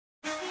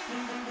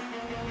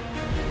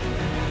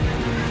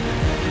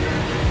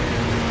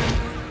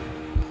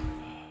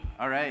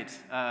All right.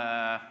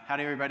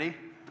 Howdy, everybody.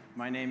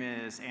 My name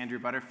is Andrew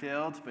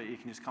Butterfield, but you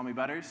can just call me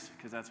Butters,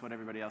 because that's what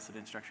everybody else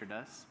at Instructure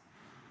does.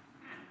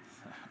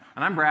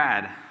 And I'm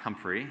Brad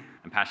Humphrey.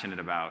 I'm passionate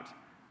about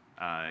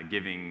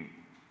giving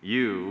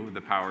you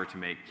the power to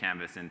make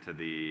Canvas into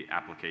the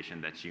application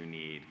that you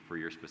need for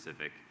your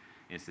specific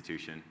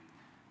institution.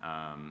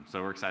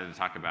 So we're excited to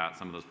talk about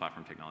some of those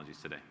platform technologies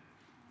today.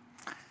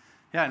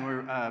 Yeah, and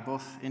we're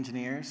both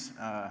engineers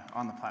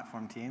on the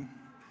platform team.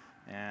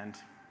 And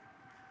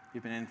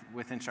you've been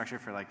with Instructure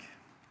for like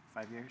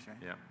 5 years, right?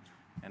 Yeah.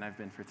 And I've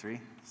been for 3.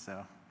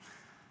 So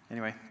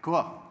anyway, cool.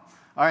 All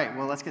right,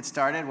 well, let's get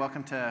started.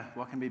 Welcome to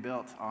What Can Be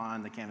Built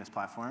on the Canvas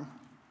platform.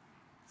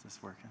 Is this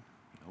working?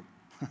 Nope.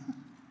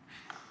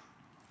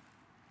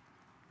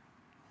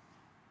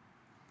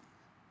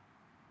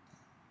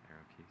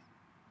 Arrow keys.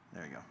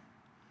 There you go.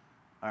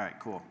 All right,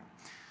 cool.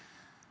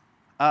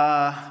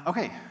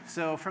 Okay,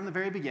 so from the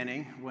very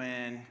beginning,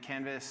 when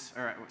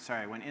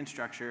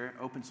Instructure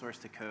open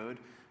sourced the code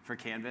for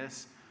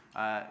Canvas,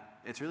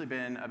 it's really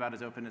been about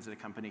as open as a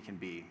company can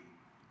be.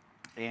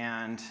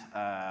 And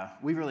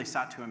we really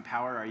sought to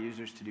empower our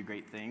users to do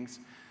great things.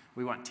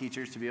 We want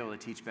teachers to be able to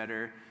teach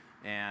better,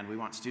 and we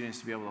want students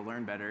to be able to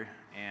learn better,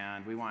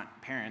 and we want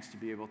parents to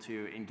be able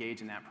to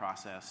engage in that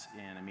process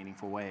in a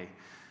meaningful way.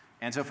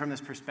 And so from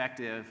this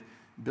perspective,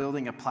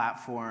 building a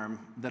platform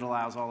that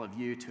allows all of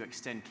you to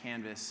extend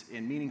Canvas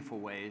in meaningful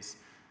ways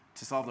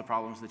to solve the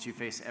problems that you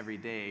face every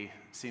day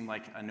seemed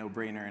like a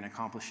no-brainer in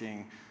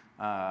accomplishing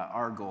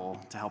our goal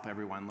to help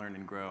everyone learn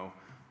and grow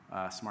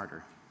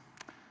smarter,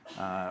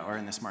 or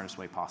in the smartest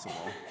way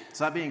possible.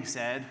 So that being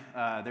said,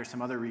 there's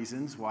some other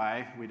reasons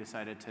why we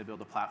decided to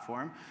build a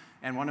platform,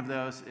 and one of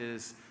those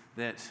is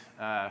that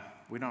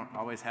we don't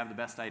always have the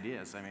best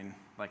ideas. I mean,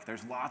 like,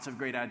 there's lots of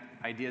great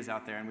ideas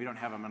out there, and we don't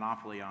have a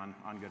monopoly on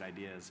good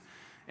ideas.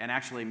 And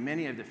actually,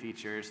 many of the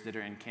features that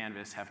are in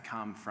Canvas have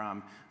come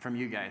from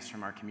you guys,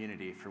 from our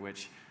community, for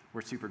which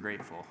we're super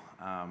grateful.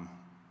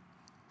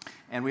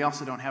 And we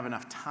also don't have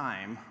enough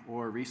time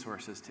or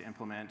resources to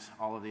implement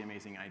all of the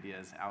amazing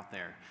ideas out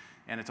there.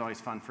 And it's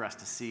always fun for us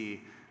to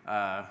see,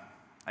 I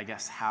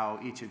guess, how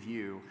each of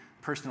you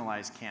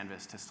personalize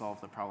Canvas to solve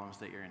the problems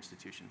that your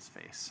institutions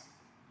face.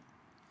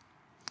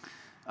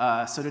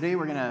 So today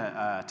we're going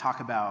to talk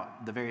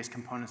about the various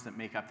components that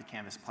make up the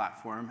Canvas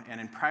platform.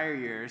 And in prior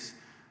years,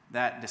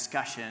 that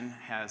discussion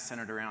has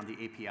centered around the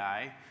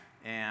API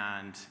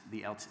and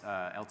the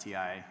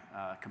LTI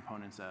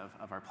components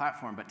of our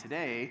platform. But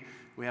today,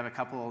 we have a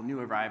couple new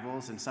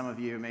arrivals, and some of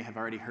you may have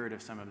already heard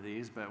of some of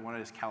these, but one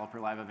is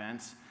Caliper Live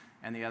Events,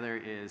 and the other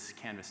is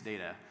Canvas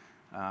Data.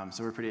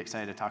 So we're pretty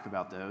excited to talk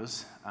about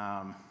those.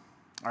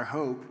 Our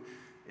hope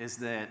is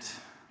that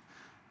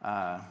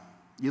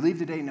you leave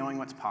today knowing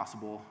what's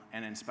possible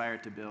and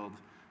inspired to build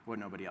what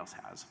nobody else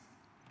has.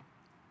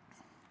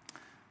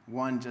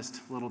 One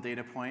just little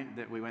data point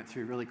that we went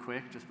through really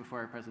quick just before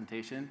our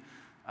presentation.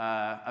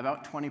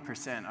 About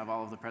 20% of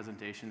all of the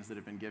presentations that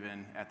have been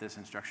given at this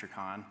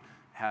InstructureCon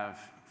have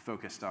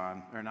focused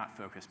on, or not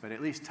focused, but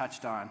at least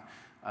touched on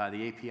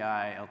the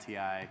API,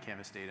 LTI,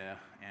 Canvas Data,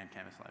 and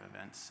Canvas Live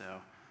Events. So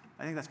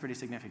I think that's pretty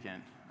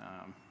significant,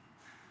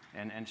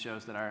 and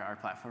shows that our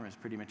platform is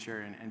pretty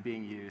mature and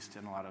being used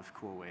in a lot of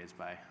cool ways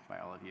by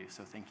all of you,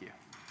 so thank you.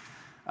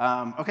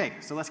 Okay,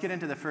 so let's get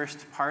into the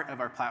first part of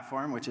our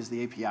platform, which is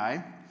the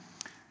API.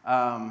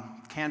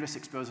 Canvas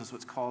exposes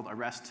what's called a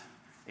REST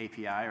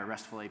API, or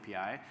RESTful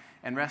API,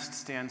 and REST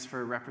stands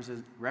for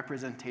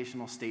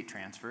Representational State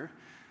Transfer.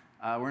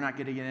 We're not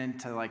going to get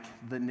into like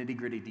the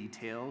nitty-gritty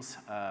details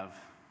of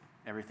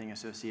everything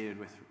associated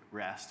with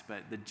REST,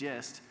 but the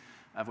gist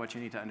of what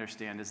you need to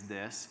understand is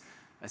this.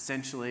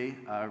 Essentially,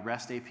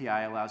 REST API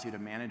allows you to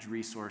manage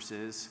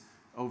resources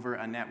over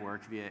a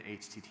network via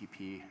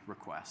HTTP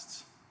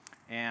requests.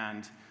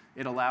 And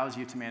it allows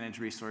you to manage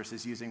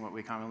resources using what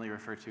we commonly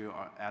refer to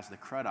as the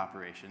CRUD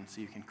operation.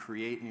 So you can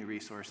create new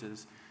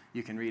resources,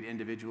 you can read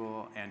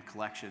individual and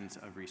collections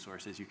of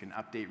resources, you can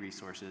update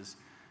resources,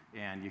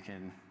 and you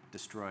can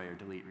destroy or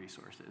delete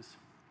resources.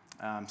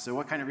 So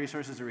what kind of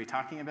resources are we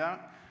talking about?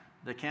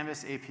 The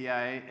Canvas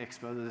API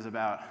exposes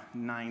about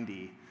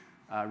 90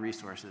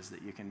 resources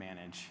that you can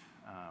manage.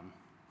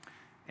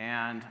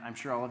 And I'm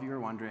sure all of you are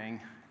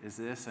wondering, is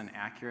this an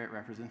accurate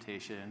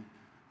representation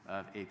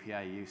of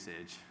API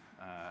usage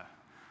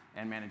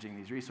and managing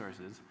these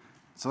resources?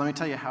 So let me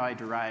tell you how I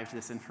derived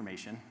this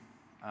information.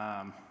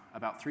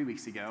 About 3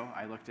 weeks ago,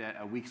 I looked at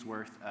a week's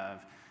worth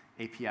of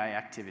API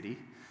activity.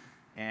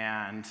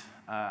 And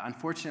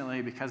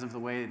unfortunately, because of the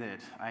way that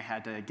I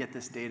had to get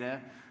this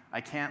data,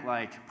 I can't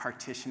like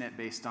partition it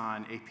based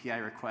on API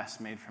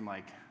requests made from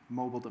like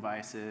mobile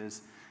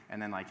devices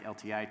and then like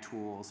LTI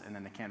tools and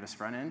then the Canvas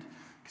front end,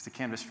 because the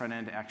Canvas front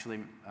end actually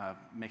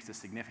makes a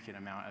significant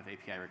amount of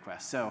API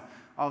requests. So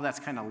all of that's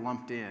kind of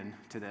lumped in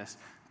to this.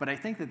 But I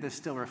think that this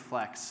still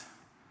reflects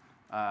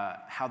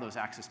how those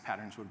access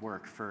patterns would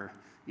work for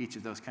each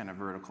of those kind of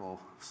vertical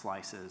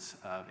slices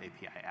of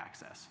API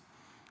access.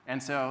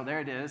 And so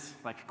there it is.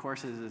 Like,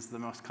 courses is the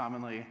most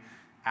commonly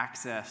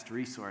accessed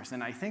resource.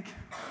 And I think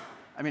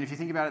I mean, if you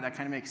think about it, that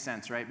kind of makes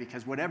sense, right?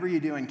 Because whatever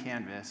you do in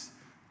Canvas,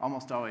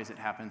 almost always it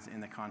happens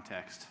in the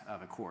context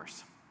of a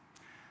course.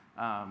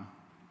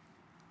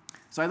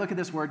 So I look at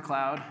this word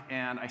cloud,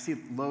 and I see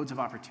loads of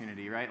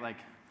opportunity, right? Like,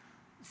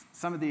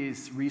 some of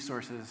these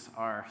resources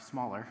are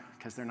smaller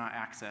because they're not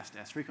accessed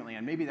as frequently,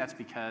 and maybe that's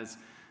because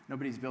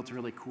nobody's built a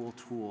really cool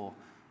tool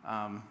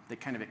that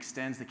kind of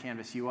extends the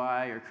Canvas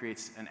UI or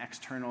creates an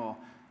external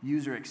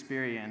user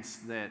experience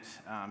that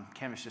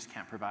Canvas just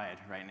can't provide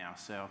right now.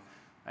 So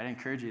I'd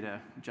encourage you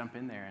to jump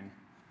in there and,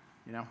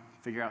 you know,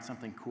 figure out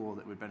something cool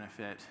that would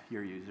benefit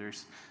your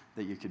users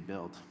that you could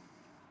build.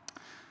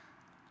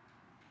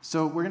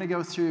 So we're going to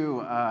go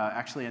through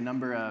actually a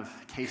number of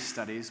case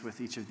studies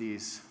with each of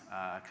these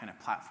kind of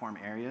platform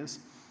areas.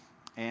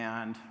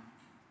 And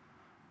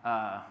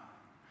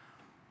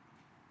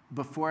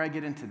before I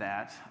get into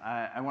that,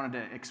 I wanted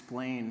to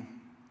explain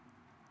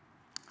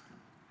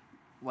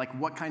like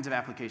what kinds of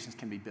applications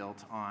can be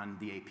built on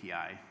the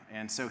API.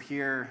 And so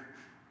here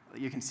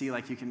you can see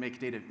like you can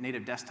make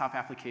native desktop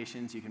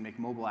applications, you can make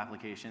mobile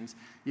applications,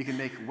 you can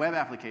make web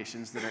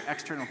applications that are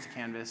external to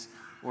Canvas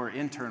or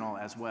internal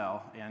as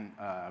well. And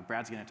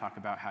Brad's going to talk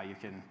about how you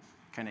can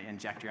kind of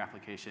inject your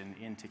application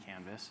into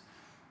Canvas.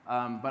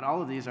 But all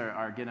of these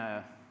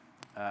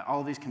all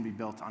of these can be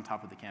built on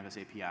top of the Canvas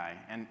API.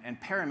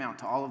 And paramount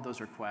to all of those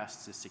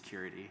requests is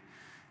security.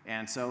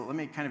 And so let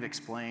me kind of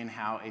explain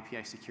how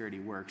API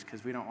security works,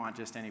 because we don't want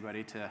just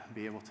anybody to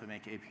be able to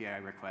make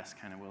API requests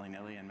kind of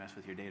willy-nilly and mess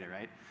with your data,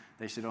 right?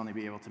 They should only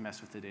be able to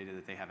mess with the data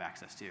that they have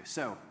access to.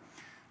 So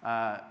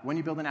when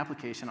you build an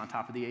application on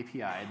top of the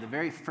API, the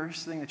very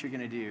first thing that you're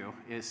going to do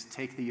is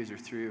take the user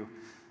through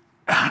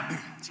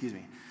excuse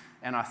me,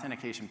 an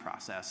authentication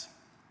process.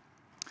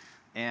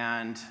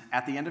 And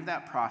at the end of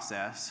that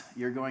process,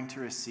 you're going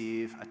to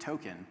receive a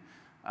token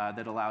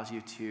that allows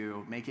you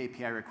to make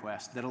API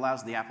requests, that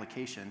allows the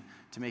application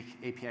to make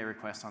API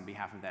requests on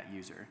behalf of that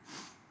user.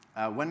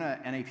 When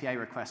an API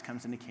request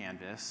comes into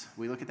Canvas,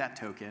 we look at that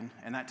token,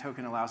 and that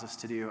token allows us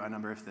to do a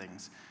number of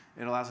things.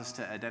 It allows us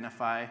to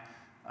identify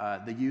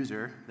the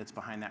user that's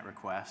behind that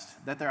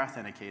request, that they're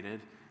authenticated,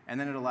 and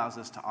then it allows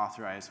us to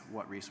authorize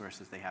what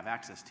resources they have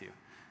access to.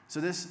 So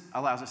this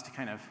allows us to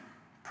kind of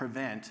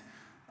prevent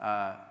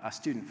a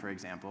student, for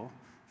example,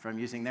 from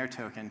using their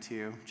token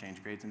to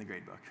change grades in the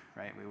gradebook,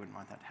 right? We wouldn't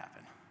want that to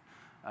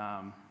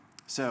happen.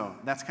 So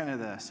that's kind of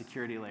the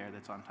security layer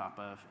that's on top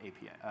of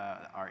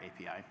our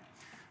API.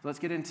 So let's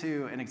get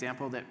into an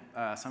example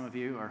that some of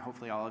you, or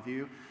hopefully all of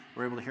you,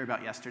 were able to hear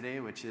about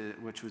yesterday, which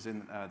was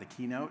in the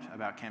keynote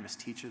about Canvas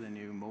Teacher, the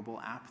new mobile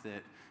app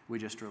that we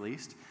just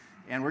released.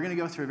 And we're going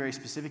to go through a very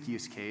specific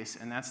use case,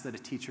 and that's that a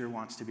teacher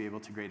wants to be able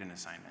to grade an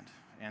assignment.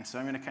 And so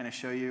I'm going to kind of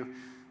show you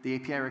the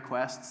API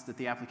requests that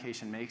the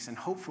application makes, and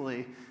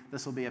hopefully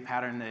this will be a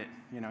pattern that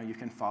you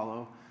can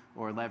follow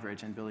or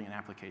leverage in building an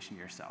application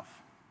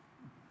yourself.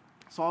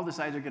 So all the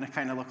sides are going to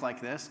kind of look like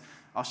this.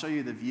 I'll show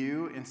you the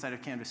view inside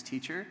of Canvas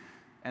Teacher,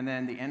 and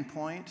then the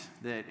endpoint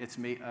that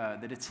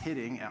it's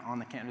hitting on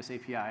the Canvas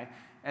API,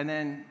 and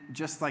then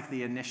just like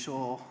the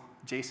initial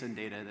JSON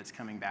data that's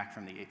coming back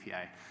from the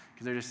API,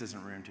 because there just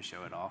isn't room to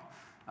show it all.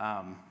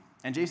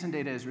 And JSON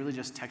data is really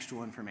just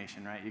textual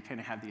information, right? You kind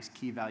of have these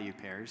key value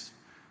pairs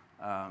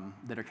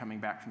that are coming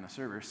back from the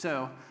server.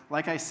 So,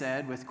 like I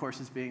said, with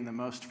courses being the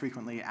most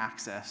frequently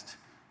accessed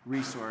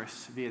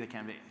resource via the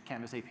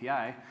Canvas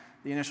API,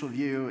 the initial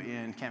view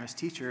in Canvas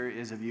Teacher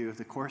is a view of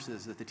the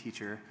courses that the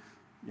teacher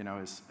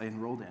is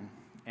enrolled in.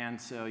 And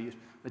so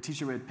the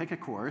teacher would pick a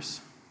course,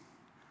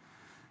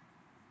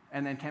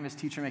 and then Canvas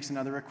Teacher makes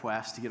another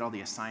request to get all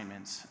the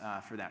assignments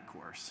for that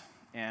course.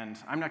 And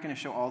I'm not going to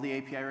show all the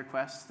API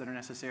requests that are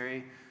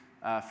necessary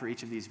for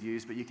each of these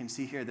views, but you can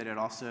see here that it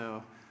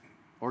also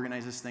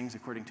organizes things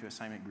according to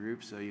assignment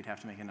group, so you'd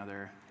have to make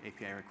another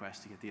API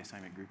request to get the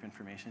assignment group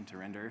information to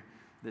render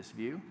this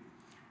view.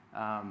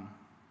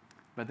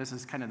 But this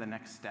is kind of the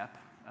next step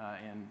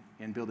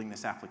in building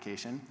this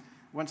application.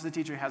 Once the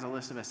teacher has a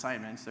list of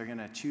assignments, they're going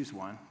to choose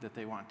one that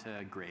they want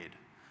to grade.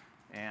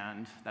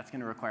 And that's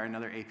going to require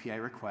another API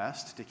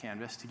request to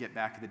Canvas to get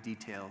back the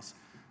details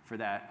for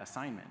that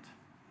assignment.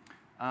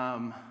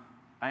 I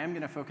am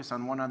going to focus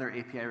on one other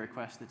API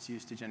request that's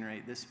used to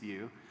generate this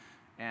view,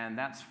 and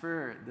that's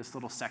for this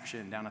little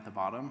section down at the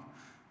bottom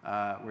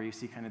where you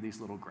see kind of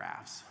these little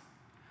graphs.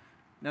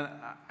 Now,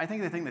 I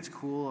think the thing that's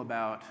cool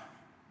about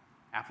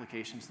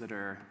applications that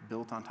are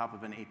built on top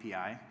of an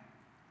API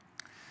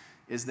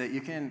is that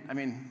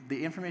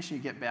the information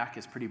you get back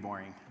is pretty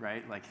boring,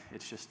 right? Like,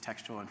 it's just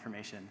textual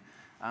information.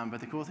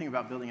 But the cool thing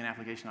about building an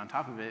application on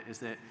top of it is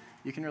that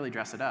you can really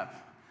dress it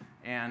up.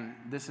 And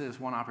this is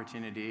one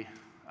opportunity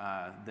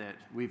that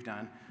we've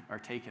done, or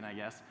taken, I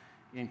guess,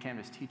 in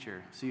Canvas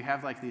Teacher. So you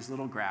have like these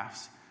little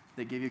graphs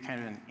that give you kind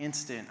of an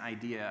instant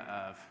idea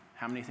of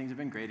how many things have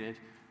been graded,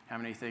 how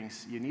many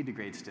things you need to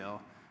grade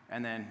still,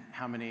 and then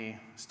how many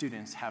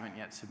students haven't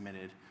yet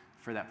submitted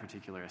for that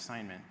particular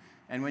assignment.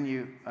 And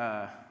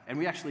and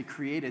we actually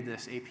created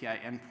this API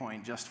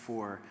endpoint just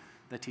for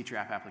the Teacher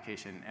app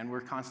application, and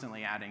we're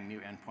constantly adding new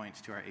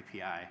endpoints to our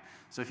API.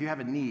 So if you have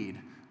a need,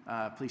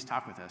 please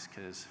talk with us,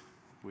 because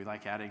we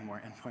like adding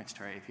more endpoints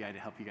to our API to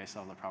help you guys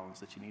solve the problems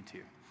that you need to.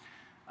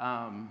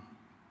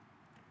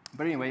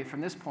 But anyway,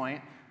 from this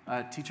point,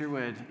 a teacher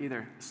would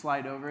either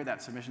slide over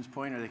that submissions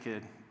point, or they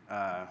could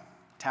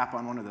tap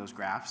on one of those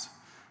graphs,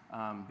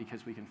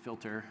 because we can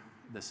filter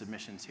the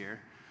submissions here.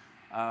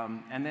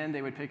 And then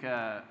they would pick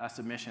a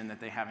submission that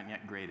they haven't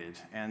yet graded,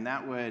 and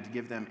that would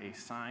give them a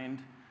signed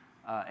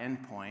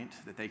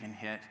endpoint that they can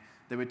hit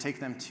that would take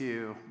them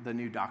to the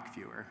new doc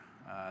viewer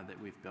that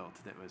we've built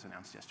that was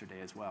announced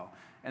yesterday as well.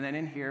 And then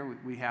in here,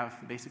 we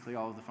have basically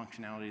all of the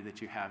functionality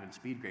that you have in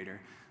SpeedGrader,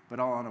 but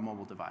all on a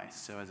mobile device.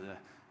 So as a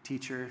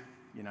teacher,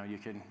 you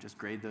can just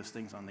grade those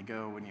things on the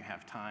go when you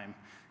have time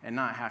and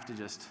not have to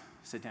just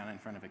sit down in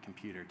front of a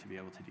computer to be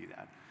able to do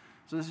that.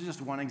 So this is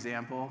just one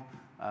example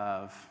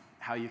of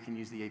how you can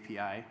use the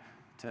API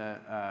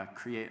to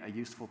create a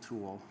useful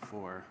tool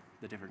for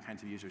the different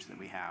kinds of users that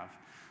we have.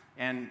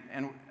 And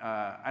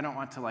I don't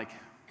want to,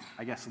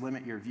 I guess,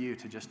 limit your view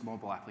to just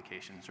mobile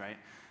applications, right?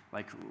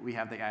 Like, we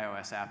have the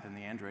iOS app and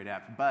the Android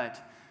app, but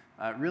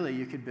really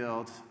you could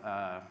build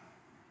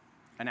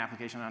an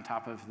application on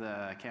top of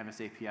the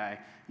Canvas API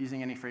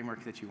using any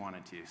framework that you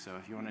wanted to. So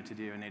if you wanted to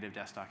do a native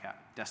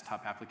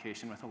desktop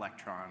application with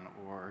Electron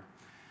or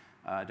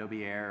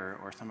Adobe Air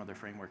or some other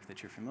framework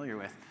that you're familiar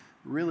with,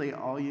 really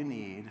all you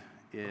need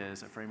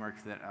is a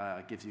framework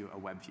that gives you a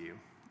web view,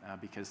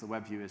 because the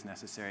web view is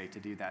necessary to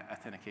do that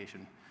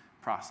authentication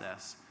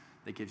process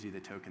that gives you the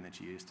token that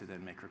you use to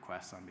then make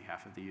requests on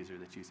behalf of the user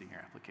that's using your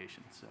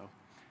application. So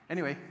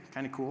anyway,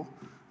 kind of cool.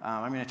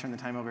 I'm going to turn the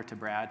time over to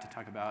Brad to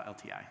talk about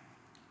LTI.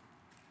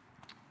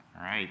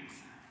 All right.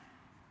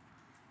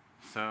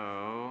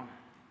 So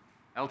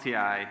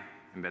LTI,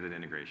 embedded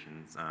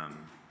integrations.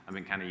 I've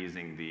been kind of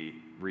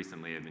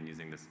recently I've been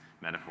using this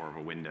metaphor of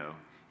a window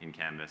in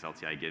Canvas.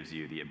 LTI gives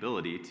you the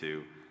ability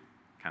to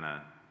kind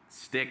of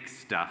stick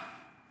stuff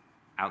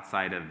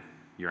outside of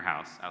your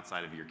house,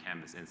 outside of your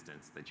Canvas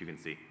instance that you can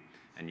see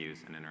and use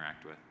and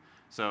interact with.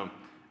 So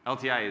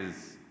LTI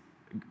is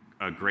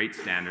a great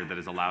standard that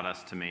has allowed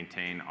us to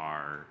maintain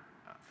our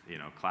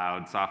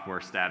cloud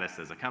software status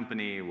as a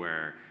company,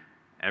 where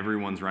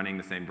everyone's running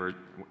the same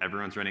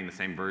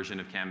version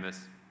of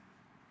Canvas,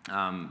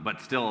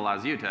 but still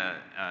allows you to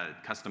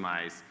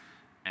customize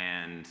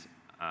and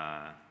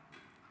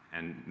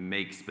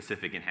make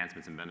specific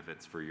enhancements and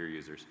benefits for your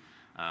users.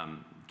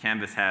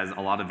 Canvas has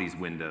a lot of these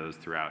windows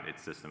throughout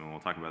its system, and we'll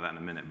talk about that in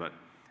a minute. But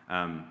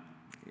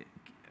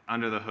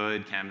under the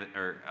hood,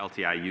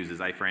 LTI uses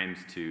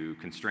iframes to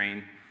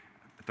constrain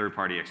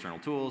third-party external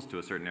tools to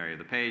a certain area of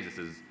the page. This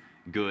is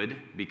good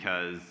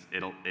because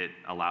it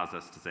allows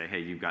us to say, hey,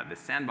 you've got this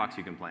sandbox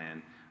you can play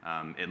in.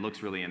 It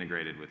looks really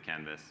integrated with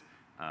Canvas,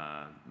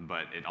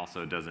 but it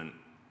also doesn't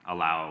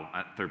allow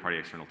a third-party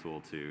external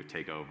tool to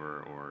take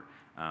over or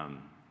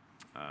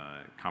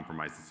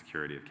compromise the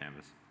security of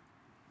Canvas.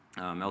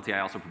 LTI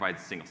also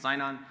provides single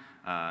sign-on.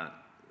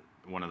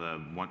 One of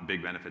the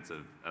big benefits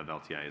of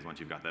LTI is once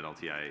you've got that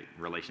LTI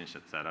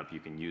relationship set up, you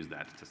can use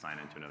that to sign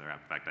into another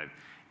app. In fact, I've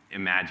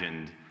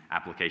imagined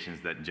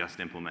applications that just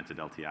implemented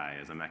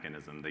LTI as a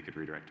mechanism. They could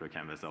redirect to a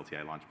Canvas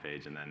LTI launch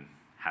page and then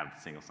have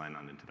single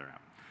sign-on into their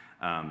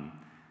app.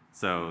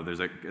 So there's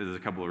a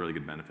couple of really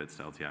good benefits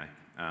to LTI.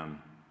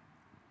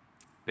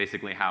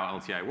 Basically, how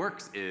LTI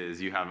works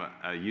is you have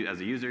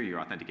as a user, you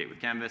authenticate with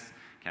Canvas.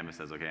 Canvas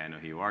says, OK, I know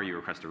who you are. You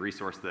request a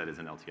resource that is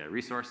an LTI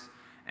resource.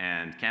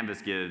 And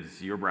Canvas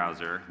gives your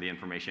browser the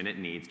information it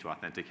needs to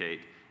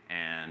authenticate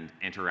and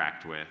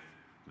interact with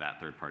that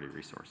third-party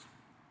resource.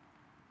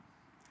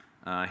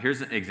 Here's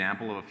an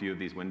example of a few of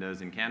these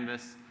windows in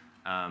Canvas.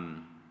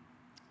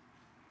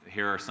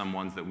 Here are some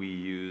ones that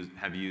we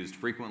have used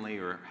frequently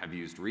or have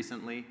used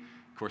recently.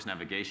 Course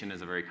navigation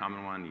is a very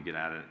common one. You get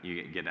added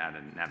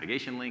a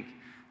navigation link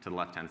to the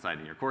left-hand side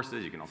in your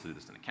courses. You can also do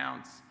this in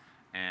accounts.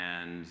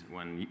 And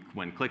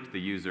when clicked,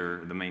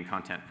 the main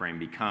content frame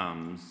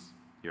becomes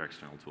your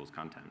external tools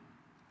content.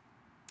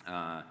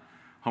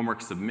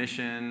 Homework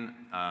submission.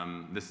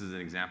 This is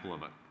an example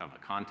of a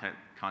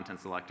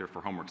content selector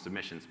for homework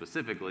submission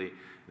specifically.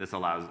 This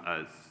allows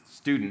a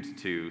student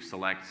to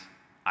select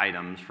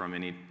items from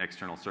any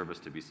external service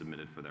to be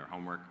submitted for their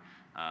homework.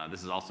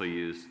 This is also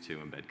used to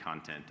embed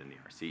content in the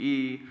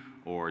RCE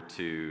or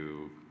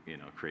to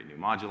create new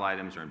module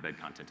items or embed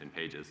content in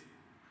pages.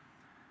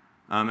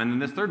 And then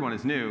this third one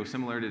is new.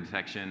 Similarity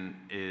detection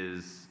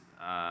is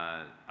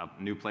a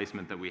new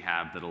placement that we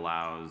have that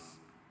allows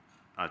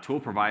a tool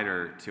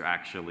provider to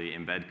actually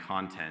embed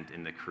content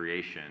in the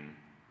creation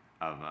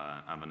of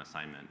an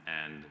assignment.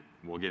 And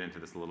we'll get into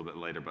this a little bit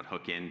later, but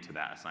hook into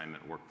that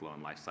assignment workflow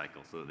and life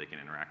cycle so that they can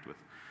interact with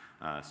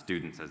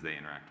students as they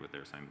interact with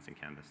their assignments in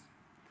Canvas.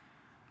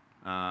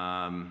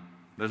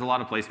 There's a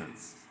lot of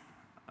placements.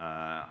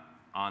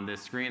 On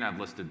this screen, I've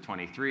listed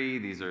 23.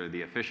 These are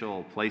the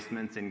official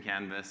placements in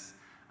Canvas,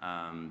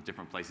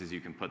 different places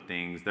you can put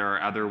things. There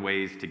are other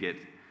ways to get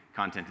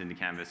content into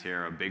Canvas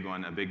here. A big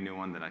new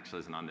one that actually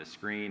isn't on this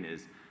screen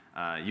is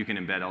you can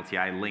embed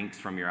LTI links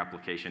from your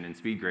application in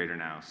SpeedGrader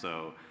now.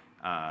 So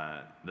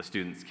the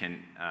students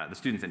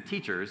and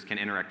teachers can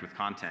interact with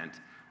content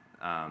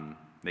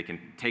they can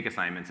take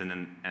assignments,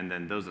 and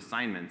then those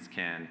assignments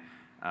can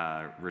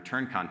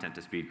return content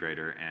to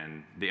SpeedGrader,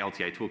 and the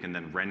LTI tool can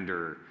then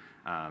render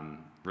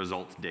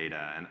results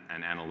data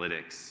and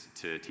analytics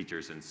to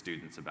teachers and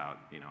students about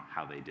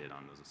how they did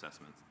on those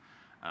assessments.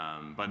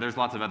 But there's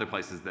lots of other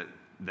places that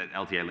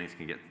LTI links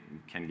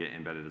can get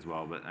embedded as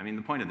well. But I mean,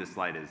 the point of this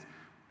slide is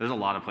there's a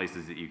lot of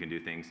places that you can do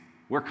things.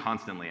 We're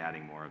constantly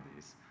adding more of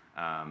these.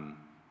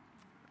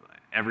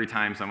 Every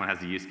time someone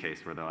has a use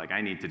case where they're like,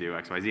 I need to do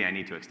XYZ, I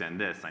need to extend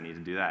this, I need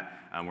to do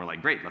that, we're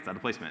like, great, let's add a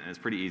placement. And it's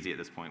pretty easy at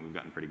this point. We've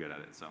gotten pretty good at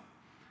it. So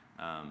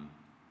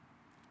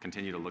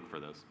continue to look for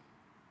those.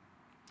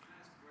 Can I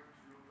ask a question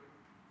real quick?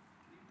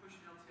 Can you push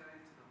an LTI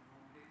into the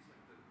home page,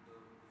 like the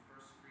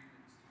first screen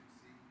that students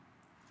see?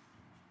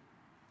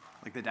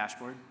 Like the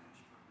dashboard?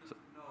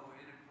 No,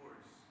 in a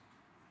course.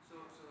 So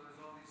there's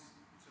all these,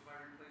 so if I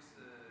replace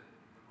the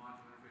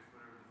module interface,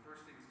 whatever, the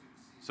first thing the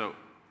students see. So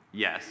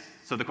yes.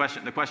 So the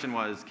question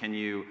was, can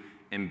you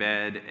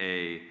embed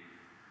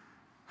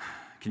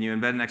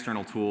an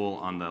external tool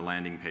on the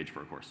landing page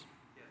for a course?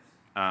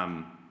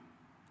 Yes.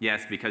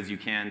 Yes, because you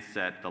can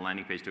set the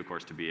landing page to a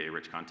course to be a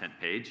rich content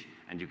page,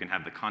 and you can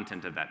have the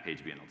content of that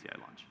page be an LTI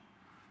launch.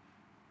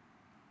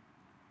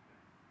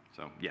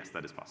 So yes,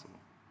 that is possible.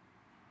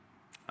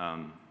 All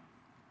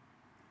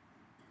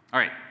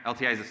right,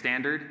 LTI is a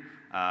standard.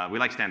 We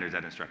like standards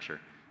at Instructure.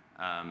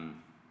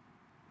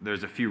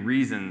 There's a few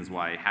reasons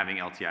why having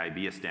LTI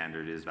be a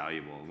standard is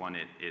valuable. One,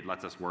 it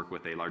lets us work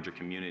with a larger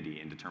community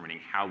in determining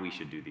how we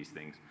should do these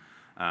things.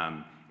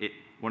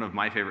 One of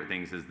my favorite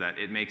things is that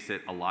it makes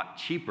it a lot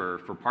cheaper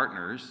for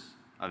partners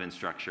of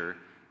Instructure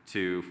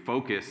to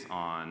focus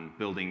on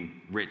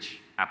building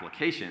rich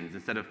applications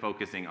instead of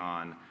focusing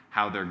on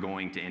how they're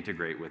going to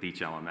integrate with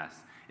each LMS.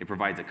 It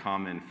provides a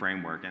common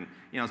framework, and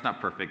it's not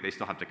perfect. They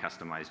still have to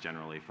customize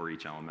generally for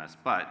each LMS,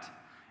 but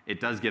it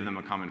does give them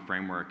a common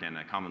framework and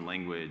a common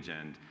language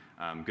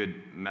and good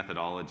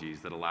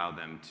methodologies that allow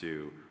them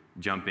to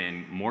jump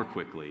in more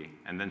quickly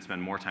and then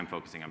spend more time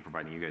focusing on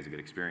providing you guys a good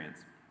experience.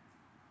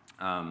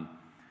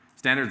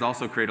 Standards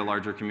also create a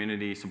larger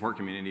community, support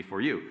community for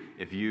you.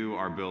 If you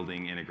are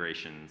building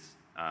integrations,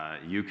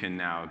 you can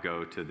now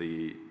go to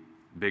the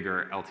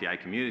bigger LTI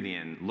community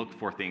and look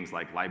for things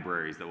like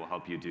libraries that will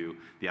help you do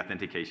the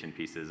authentication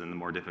pieces and the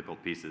more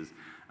difficult pieces.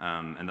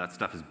 And that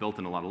stuff is built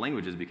in a lot of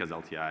languages because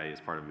LTI is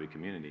part of a big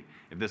community.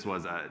 If this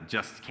was a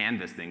just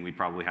Canvas thing, we'd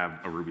probably have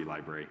a Ruby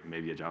library,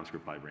 maybe a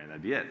JavaScript library, and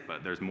that'd be it.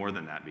 But there's more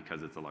than that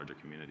because it's a larger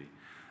community.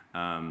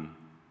 And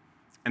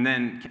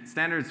then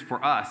standards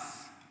for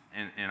us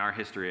in our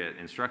history at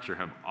Instructure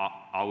have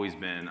always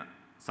been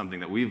something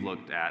that we've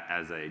looked at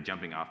as a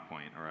jumping off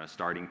point or a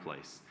starting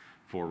place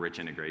for rich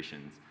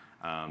integrations.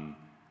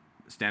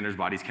 Standards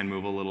bodies can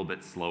move a little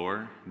bit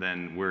slower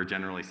than we're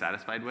generally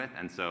satisfied with,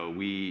 and so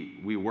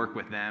we work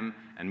with them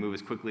and move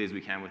as quickly as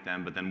we can with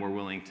them, but then we're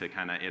willing to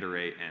kind of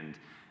iterate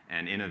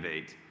and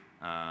innovate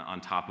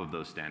on top of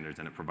those standards,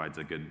 and it provides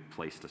a good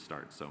place to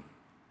start. So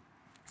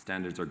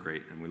standards are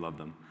great, and we love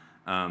them.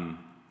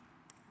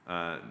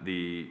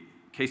 The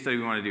case study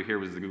we want to do here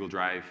was the Google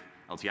Drive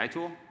LTI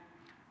tool.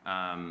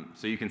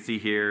 So you can see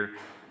here,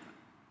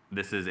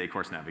 this is a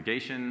course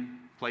navigation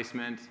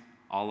placement.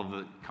 All of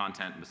the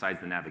content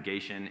besides the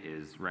navigation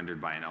is rendered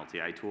by an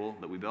LTI tool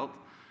that we built.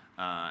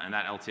 And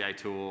that LTI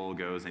tool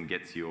goes and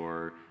gets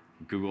your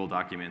Google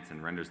documents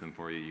and renders them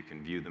for you. You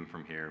can view them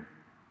from here.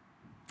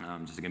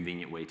 Just a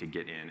convenient way to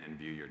get in and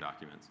view your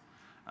documents.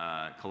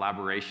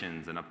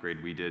 Collaborations, an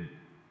upgrade we did,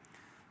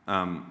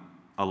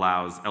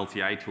 allows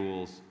LTI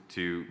tools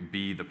to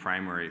be the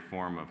primary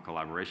form of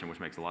collaboration, which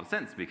makes a lot of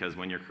sense because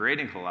when you're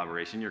creating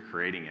collaboration, you're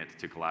creating it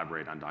to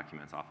collaborate on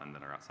documents often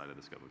that are outside of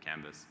the scope of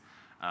Canvas.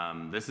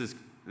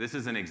 This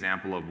is an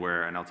example of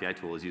where an LTI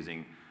tool is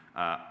using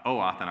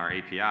OAuth and our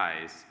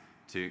APIs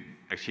to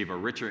achieve a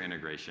richer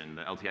integration.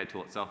 The LTI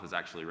tool itself is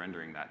actually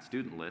rendering that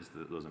student list,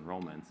 those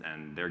enrollments,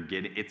 and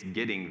it's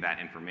getting that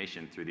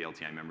information through the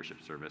LTI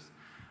membership service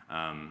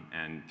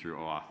and through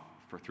OAuth,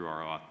 through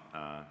our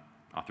OAuth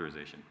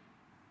authorization.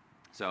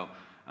 So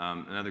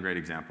another great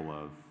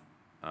example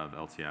of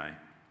LTI.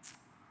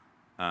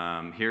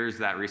 Here's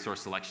that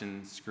resource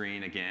selection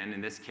screen again. In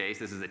this case,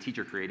 this is a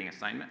teacher creating an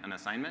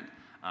assignment.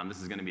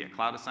 This is going to be a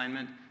cloud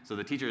assignment. So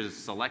the teacher is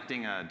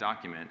selecting a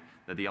document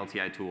that the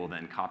LTI tool will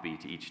then copy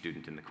to each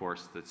student in the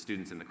course. The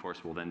students in the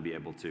course will then be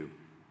able to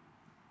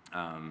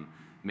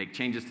make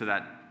changes to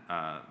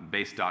that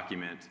base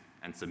document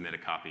and submit a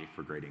copy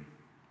for grading.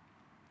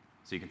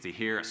 So you can see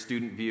here a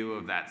student view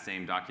of that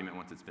same document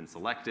once it's been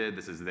selected.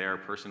 This is their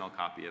personal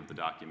copy of the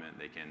document.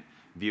 They can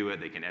view it,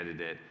 they can edit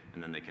it,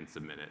 and then they can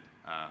submit it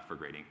for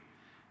grading.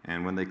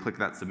 And when they click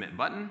that submit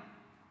button,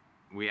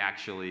 we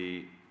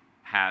actually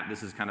have,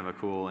 this is kind of a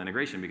cool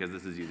integration because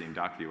this is using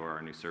DocViewer,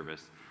 our new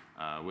service,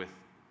 with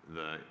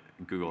the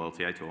Google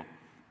LTI tool.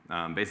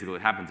 Basically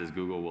what happens is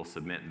Google will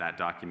submit that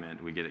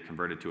document, we get it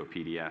converted to a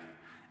PDF,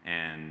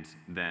 and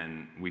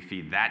then we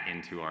feed that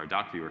into our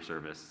DocViewer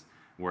service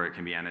where it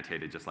can be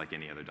annotated just like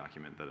any other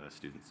document that a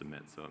student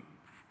submits. So it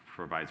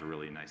provides a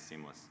really nice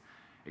seamless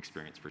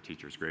experience for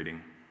teachers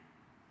grading.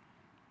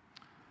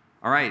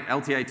 All right,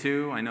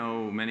 LTI2, I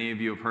know many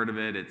of you have heard of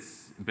it.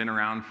 It's been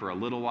around for a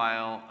little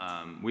while.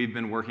 We've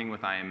been working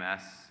with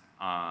IMS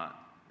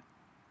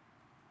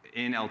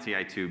in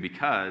LTI2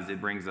 because it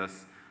brings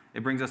us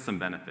some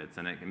benefits,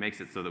 and it makes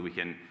it so that we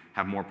can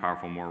have more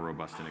powerful, more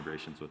robust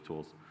integrations with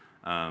tools.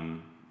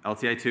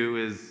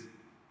 LTI2 is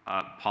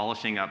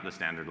polishing up the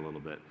standard a little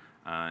bit.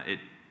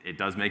 It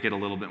does make it a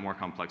little bit more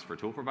complex for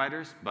tool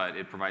providers, but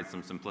it provides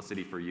some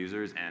simplicity for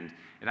users, and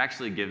it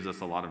actually gives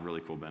us a lot of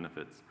really cool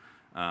benefits.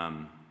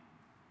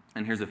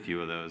 And here's a few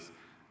of those.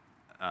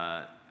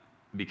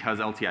 Because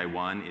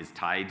LTI1 is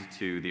tied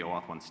to the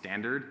OAuth 1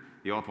 standard,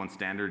 the OAuth 1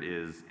 standard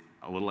is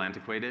a little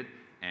antiquated,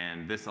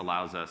 and this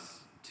allows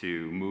us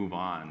to move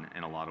on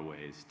in a lot of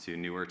ways to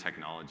newer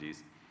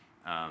technologies.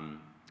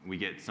 We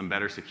get some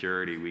better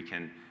security. We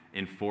can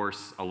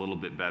enforce a little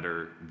bit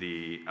better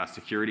the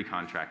security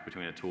contract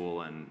between a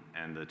tool and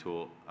the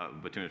tool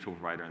between a tool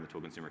provider and the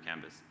tool consumer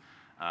canvas.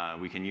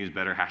 We can use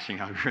better hashing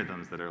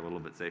algorithms that are a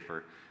little bit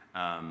safer.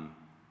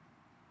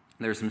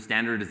 There's some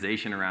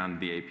standardization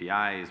around the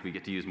APIs. We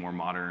get to use more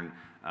modern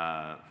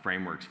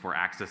frameworks for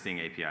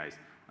accessing APIs.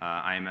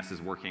 IMS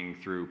is working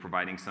through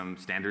providing some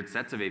standard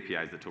sets of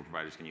APIs that tool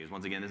providers can use.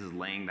 Once again, this is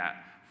laying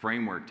that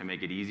framework to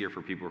make it easier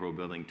for people who are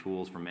building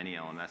tools for many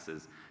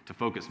LMSs to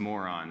focus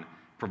more on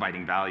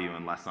providing value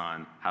and less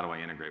on how do I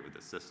integrate with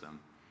this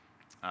system.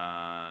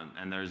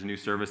 And there's new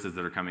services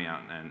that are coming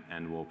out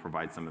and will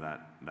provide some of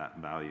that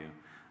value.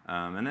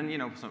 And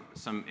then,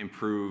 some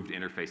improved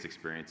interface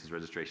experiences,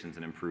 registrations,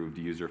 and improved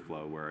user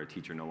flow where a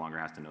teacher no longer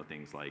has to know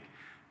things like,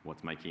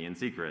 what's my key and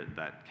secret?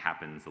 That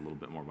happens a little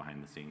bit more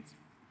behind the scenes.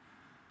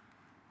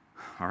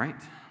 All right,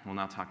 we'll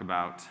now talk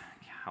about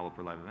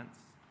Caliper Live Events.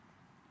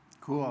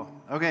 Cool.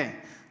 Okay,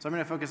 so I'm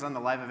going to focus on the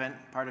live event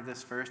part of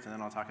this first, and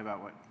then I'll talk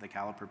about what the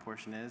Caliper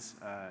portion is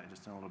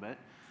just in a little bit.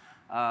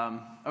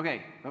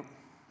 Okay, oh,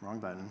 wrong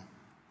button,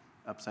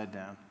 upside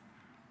down.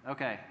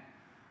 Okay,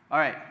 all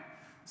right.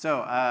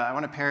 So I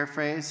want to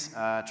paraphrase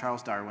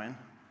Charles Darwin.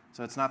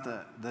 So it's not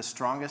the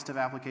strongest of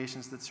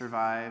applications that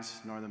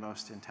survives, nor the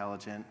most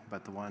intelligent,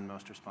 but the one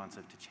most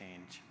responsive to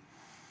change.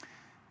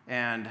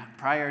 And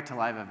prior to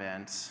live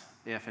events,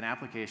 if an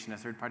application, a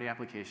third-party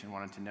application,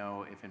 wanted to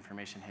know if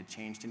information had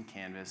changed in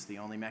Canvas, the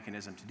only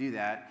mechanism to do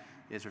that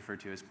is referred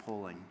to as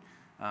polling.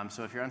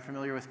 So if you're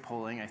unfamiliar with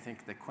polling, I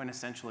think the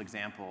quintessential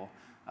example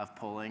of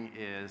polling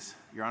is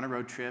you're on a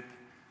road trip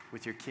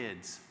with your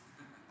kids.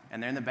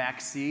 And they're in the back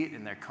seat,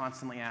 and they're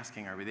constantly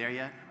asking, are we there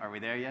yet? Are we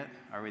there yet?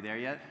 Are we there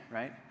yet?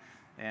 Right?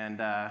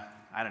 And I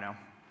don't know.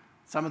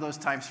 Some of those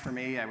times for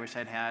me, I wish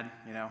I'd had,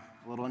 a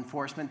little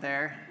enforcement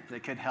there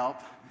that could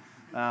help.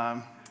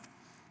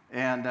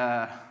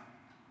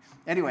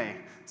 Anyway,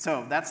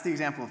 so that's the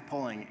example of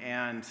polling.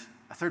 And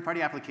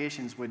third-party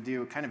applications would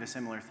do kind of a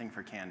similar thing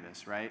for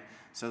Canvas, right?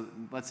 So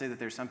let's say that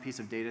there's some piece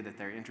of data that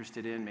they're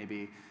interested in.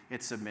 Maybe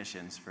it's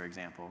submissions, for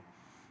example.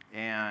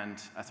 And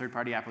a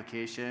third-party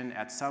application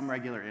at some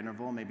regular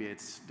interval, maybe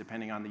it's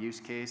depending on the use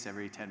case,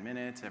 every 10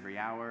 minutes, every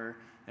hour,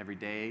 every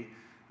day,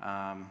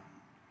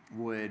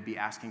 would be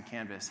asking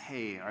Canvas,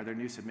 hey, are there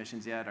new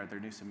submissions yet? Are there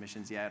new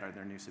submissions yet? Are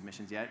there new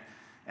submissions yet?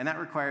 And that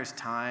requires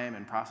time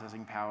and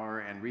processing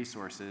power and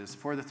resources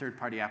for the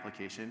third-party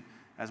application,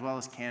 as well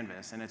as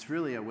Canvas. And it's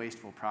really a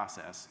wasteful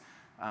process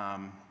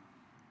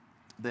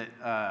that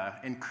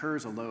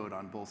incurs a load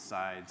on both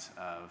sides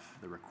of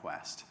the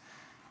request.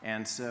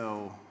 And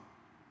so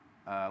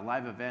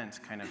live events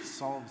kind of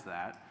solves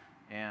that,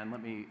 and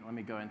let me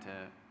go into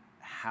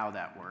how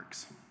that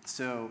works.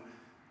 So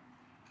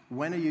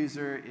when a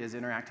user is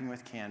interacting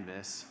with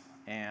Canvas,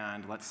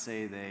 and let's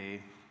say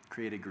they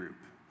create a group,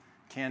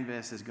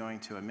 Canvas is going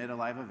to emit a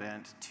live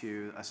event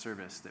to a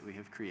service that we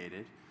have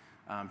created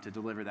to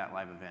deliver that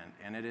live event.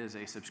 And it is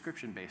a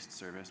subscription-based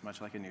service, much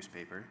like a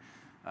newspaper.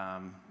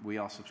 We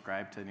all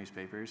subscribe to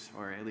newspapers,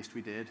 or at least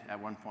we did at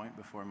one point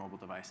before mobile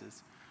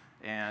devices.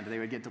 And they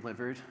would get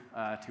delivered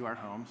to our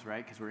homes,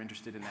 right, because we're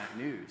interested in that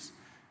news.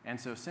 And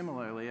so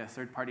similarly, a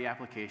third-party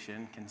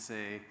application can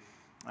say,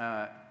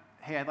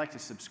 hey, I'd like to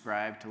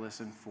subscribe to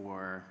listen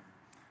for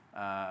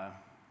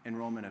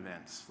enrollment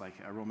events, like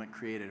enrollment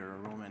created or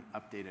enrollment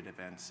updated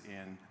events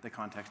in the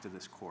context of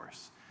this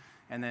course.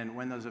 And then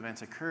when those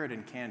events occurred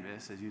in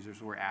Canvas, as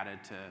users were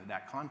added to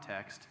that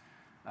context,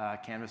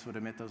 Canvas would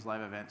emit those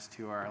live events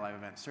to our live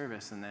event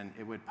service, and then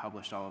it would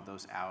publish all of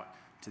those out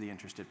to the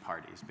interested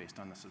parties based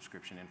on the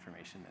subscription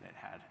information that it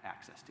had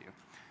access to.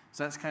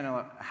 So that's kind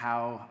of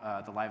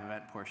how the live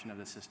event portion of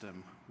the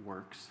system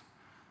works.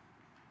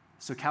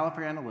 So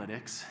Caliper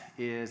Analytics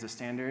is a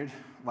standard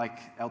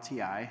like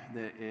LTI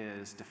that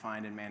is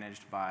defined and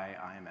managed by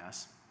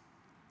IMS.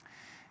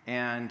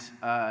 And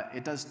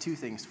it does two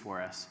things for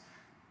us.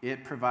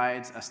 It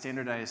provides a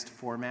standardized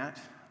format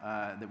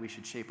that we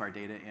should shape our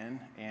data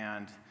in,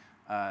 and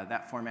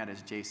that format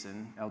is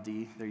JSON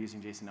LD. They're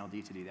using JSON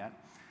LD to do that.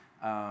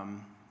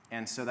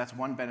 And so that's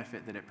one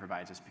benefit that it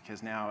provides us,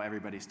 because now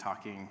everybody's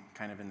talking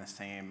kind of in the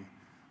same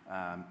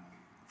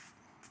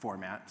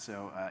format,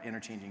 so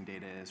interchanging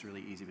data is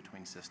really easy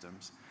between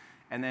systems.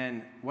 And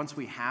then once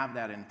we have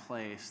that in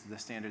place, the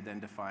standard then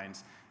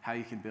defines how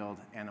you can build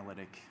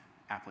analytic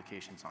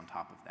applications on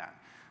top of that.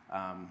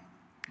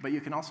 But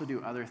you can also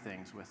do other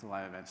things with the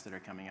live events that are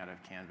coming out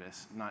of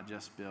Canvas, not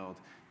just build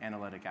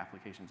analytic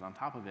applications on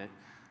top of it.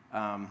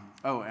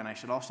 Oh, and I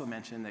should also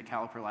mention that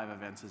Caliper Live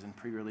Events is in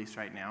pre-release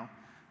right now.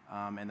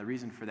 And the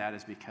reason for that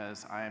is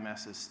because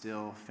IMS is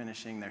still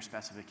finishing their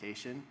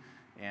specification,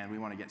 and we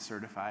want to get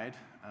certified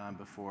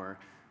before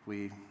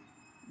we,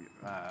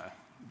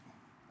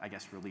 I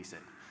guess, release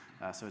it.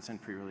 So it's in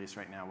pre-release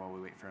right now while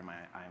we wait for my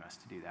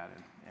IMS to do that,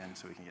 and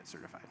so we can get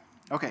certified.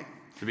 Okay.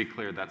 To be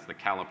clear, that's the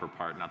Caliper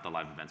part, not the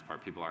live events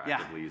part. People are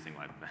actively using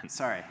live events.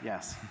 Sorry,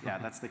 yes. Yeah,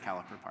 that's the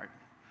Caliper part.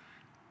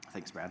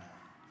 Thanks, Brad.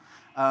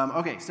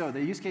 Okay, so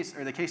the use case,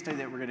 or the case study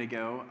that we're going to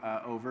go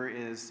over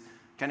is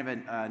kind of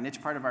a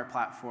niche part of our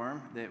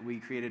platform that we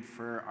created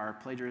for our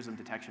plagiarism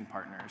detection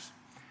partners.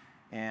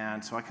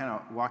 And so I kind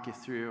of walk you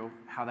through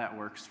how that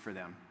works for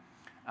them.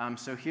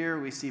 So here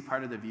we see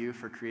part of the view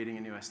for creating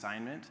a new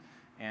assignment.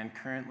 And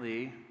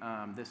currently,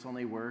 this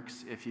only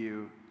works if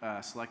you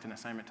select an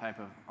assignment type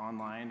of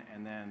online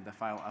and then the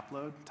file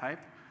upload type.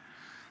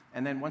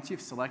 And then once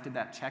you've selected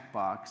that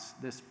checkbox,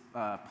 this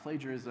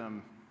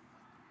plagiarism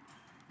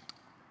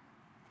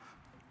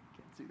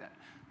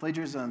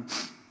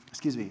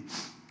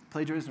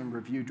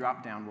review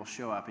dropdown will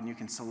show up, and you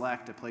can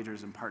select a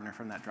plagiarism partner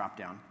from that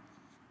dropdown.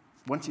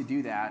 Once you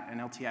do that, an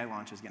LTI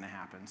launch is going to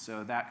happen.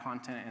 So that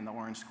content in the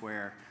orange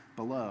square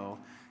below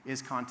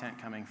is content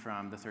coming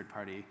from the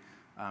third-party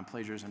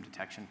plagiarism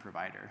detection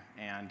provider.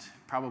 And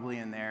probably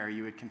in there,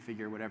 you would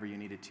configure whatever you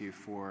needed to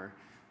for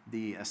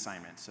the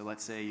assignment. So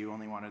let's say you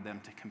only wanted them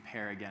to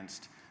compare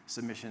against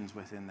submissions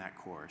within that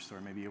course,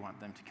 or maybe you want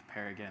them to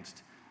compare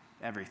against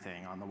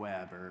everything on the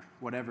web, or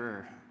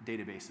whatever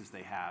databases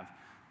they have.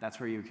 That's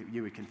where you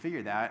would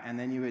configure that, and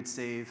then you would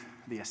save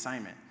the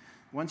assignment.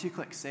 Once you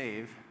click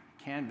Save,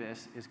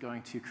 Canvas is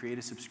going to create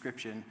a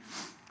subscription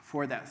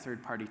for that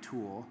third-party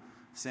tool,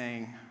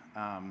 saying,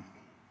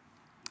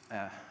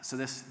 so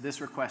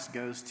this request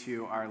goes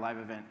to our live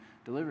event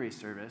delivery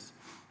service,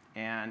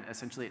 and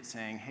essentially it's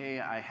saying, hey,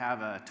 I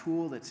have a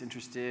tool that's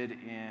interested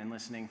in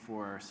listening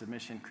for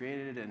submission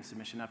created and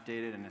submission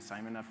updated and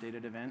assignment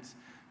updated events.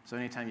 So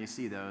anytime you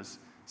see those,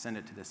 send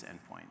it to this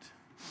endpoint,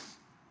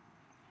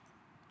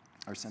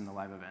 or send the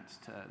live events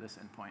to this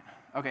endpoint.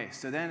 Okay,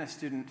 so then a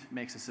student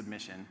makes a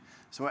submission.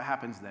 So what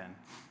happens then?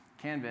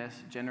 Canvas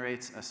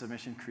generates a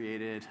submission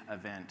created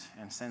event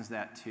and sends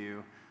that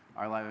to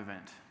our live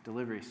event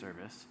delivery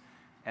service.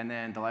 And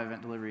then the live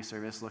event delivery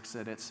service looks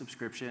at its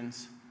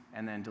subscriptions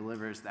and then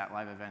delivers that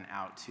live event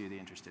out to the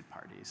interested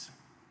parties.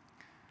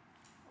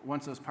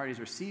 Once those parties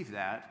receive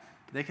that,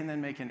 they can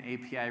then make an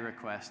API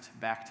request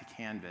back to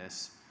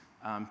Canvas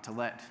to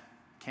let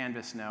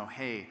Canvas know,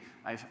 hey,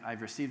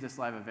 I've received this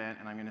live event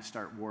and I'm going to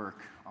start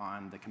work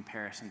on the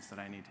comparisons that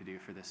I need to do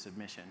for this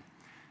submission.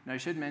 Now I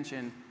should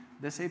mention,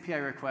 this API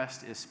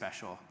request is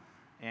special.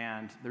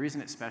 And the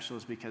reason it's special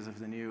is because of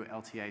the new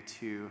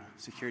LTI2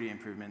 security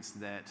improvements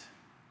that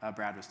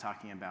Brad was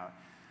talking about.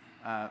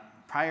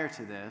 Prior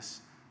to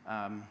this,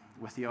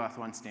 with the OAuth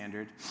 1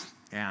 standard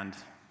and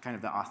kind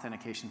of the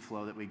authentication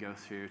flow that we go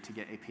through to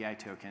get API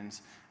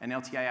tokens, an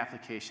LTI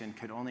application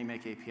could only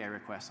make API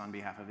requests on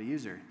behalf of a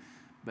user.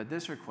 But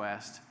this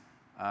request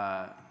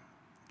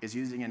is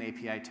using an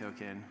API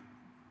token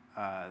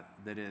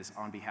that is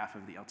on behalf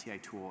of the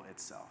LTI tool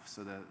itself.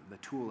 So the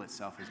tool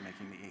itself is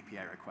making the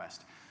API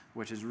request,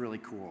 which is really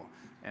cool.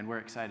 And we're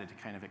excited to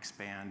kind of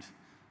expand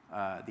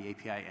the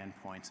API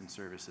endpoints and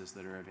services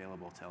that are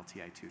available to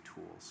LTI2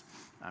 tools,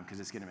 because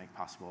it's going to make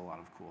possible a lot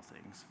of cool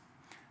things.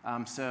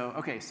 So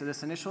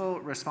this initial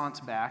response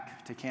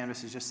back to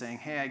Canvas is just saying,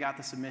 hey, I got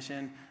the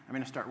submission. I'm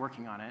going to start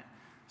working on it.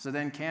 So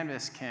then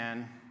Canvas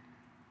can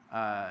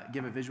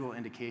give a visual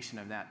indication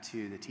of that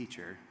to the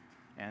teacher.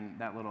 And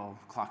that little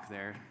clock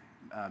there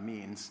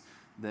means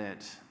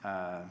that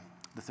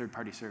the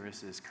third-party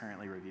service is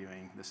currently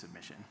reviewing the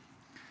submission.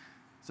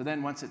 So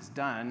then once it's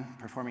done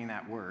performing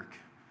that work,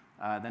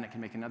 then it can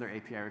make another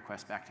API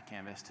request back to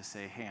Canvas to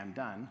say, hey, I'm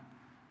done.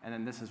 And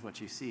then this is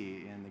what you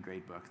see in the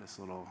gradebook, this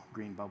little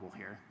green bubble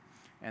here.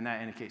 And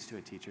that indicates to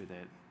a teacher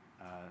that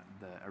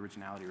the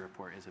originality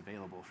report is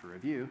available for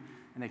review.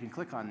 And they can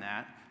click on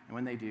that. And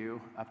when they do,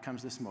 up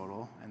comes this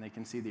modal, and they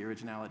can see the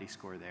originality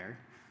score there.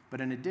 But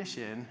in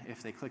addition,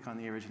 if they click on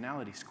the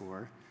originality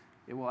score,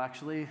 it will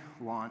actually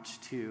launch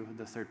to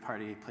the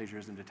third-party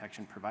plagiarism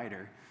detection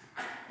provider.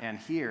 And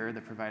here,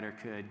 the provider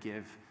could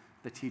give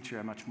the teacher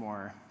a much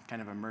more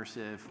kind of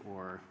immersive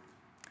or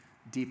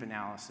deep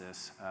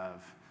analysis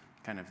of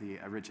kind of the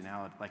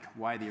originality, like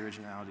why the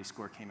originality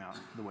score came out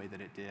the way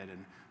that it did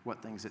and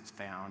what things it's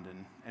found,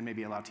 and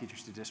maybe allow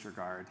teachers to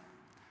disregard,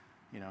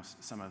 you know,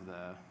 some of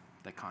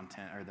the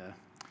content or the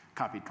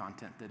copied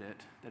content that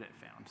it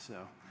found.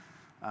 So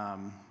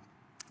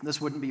this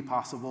wouldn't be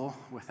possible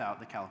without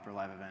the Caliper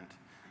Live Event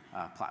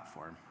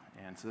platform.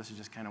 And so this is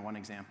just kind of one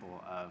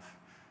example of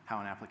how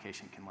an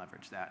application can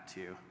leverage that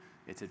to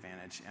its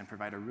advantage and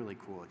provide a really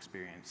cool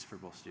experience for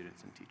both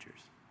students and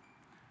teachers.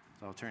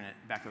 So I'll turn it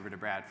back over to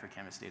Brad for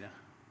Canvas data.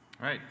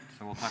 All right,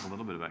 so we'll talk a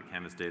little bit about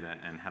Canvas data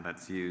and how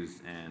that's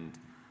used. And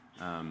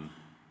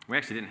we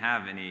actually didn't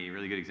have any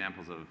really good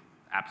examples of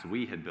apps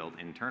we had built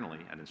internally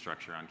at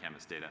Instructure on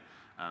Canvas data.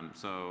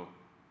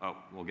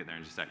 We'll get there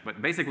in just a sec.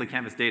 But basically,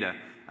 Canvas data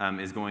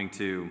is going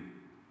to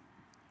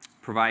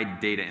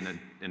provide data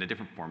in a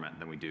different format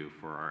than we do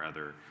for our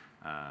other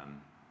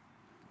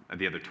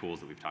the other tools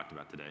that we've talked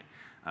about today.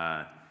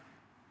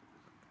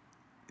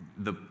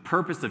 The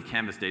purpose of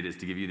Canvas data is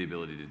to give you the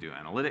ability to do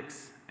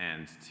analytics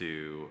and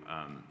to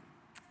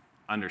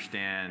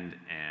understand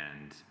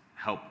and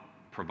help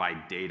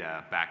provide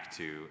data back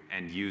to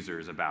end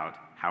users about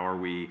how are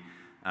we,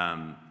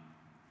 how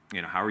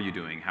are you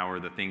doing? How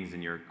are the things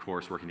in your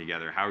course working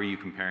together? How are you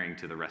comparing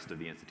to the rest of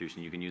the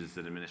institution? You can use this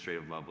at an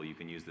administrative level. You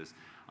can use this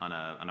on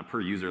a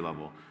per user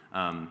level.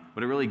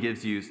 But it really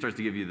starts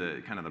to give you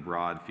the kind of the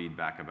broad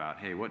feedback about,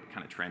 hey, what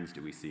kind of trends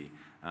do we see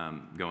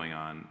going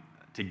on?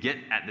 To get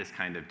at this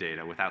kind of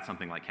data without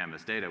something like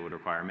Canvas data would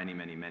require many,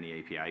 many, many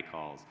API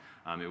calls.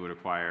 It would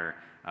require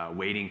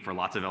waiting for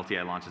lots of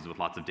LTI launches with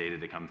lots of data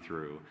to come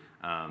through.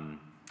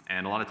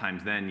 And a lot of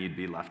times then you'd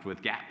be left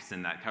with gaps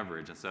in that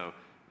coverage. And so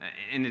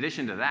in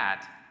addition to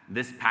that,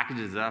 this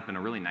packages it up in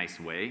a really nice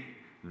way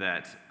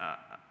that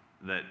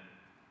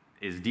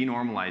is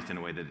denormalized in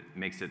a way that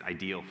makes it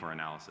ideal for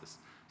analysis.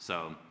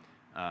 So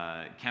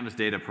Canvas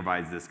data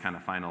provides this kind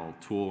of final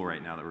tool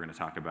right now that we're going to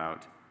talk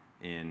about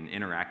in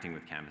interacting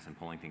with Canvas and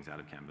pulling things out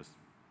of Canvas.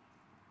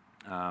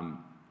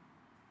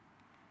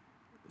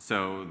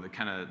 So the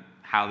kind of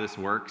how this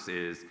works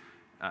is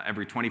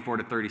every 24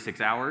 to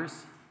 36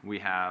 hours, we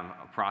have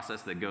a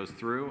process that goes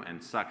through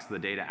and sucks the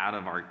data out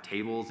of our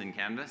tables in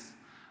Canvas,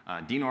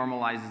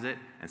 denormalizes it,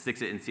 and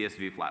sticks it in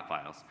CSV flat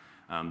files.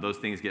 Those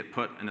things get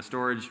put in a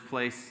storage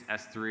place,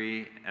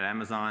 S3 at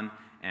Amazon,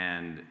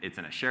 and it's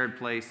in a shared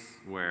place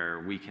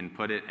where we can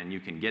put it and you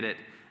can get it,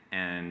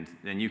 and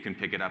then you can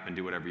pick it up and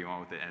do whatever you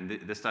want with it. And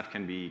this stuff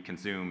can be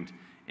consumed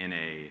in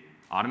an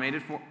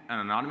automated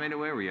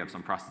way where you have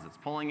some process that's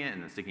pulling it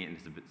and then sticking it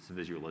into some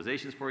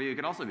visualizations for you. It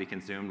could also be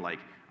consumed like,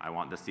 I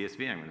want this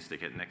CSV, I'm going to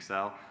stick it in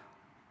Excel.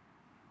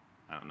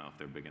 I don't know if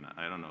they're big enough.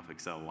 I don't know if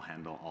Excel will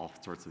handle all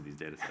sorts of these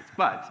data sets.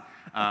 But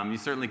you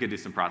certainly could do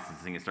some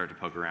processing and start to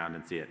poke around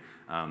and see it.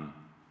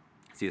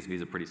 CSV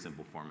is a pretty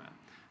simple format.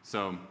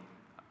 So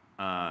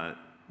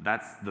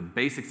that's the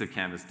basics of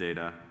Canvas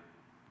data.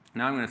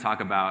 Now I'm going to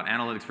talk about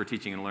analytics for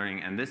teaching and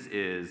learning, and this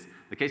is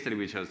the case study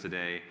we chose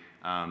today.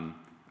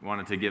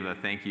 Wanted to give a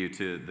thank you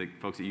to the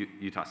folks at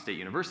Utah State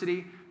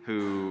University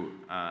who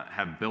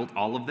have built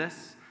all of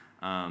this.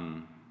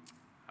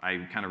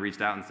 I kind of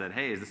reached out and said,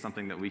 hey, is this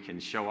something that we can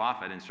show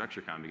off at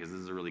InstructureCon, because this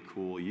is a really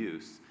cool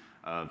use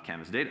of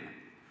Canvas data.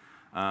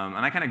 And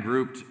I kind of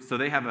grouped, so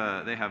they have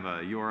a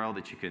URL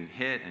that you can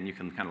hit and you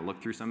can kind of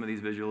look through some of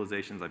these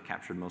visualizations. I've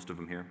captured most of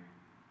them here.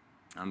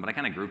 But I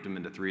kind of grouped them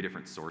into 3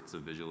 different sorts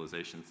of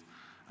visualizations.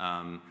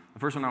 The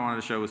first one I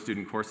wanted to show was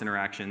student course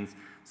interactions.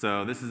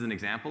 So this is an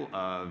example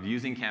of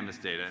using Canvas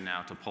data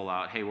now to pull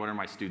out, hey, what are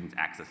my students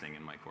accessing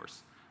in my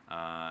course?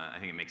 I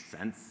think it makes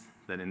sense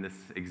that in this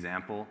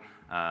example,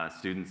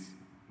 students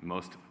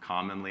most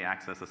commonly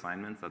access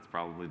assignments. That's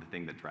probably the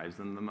thing that drives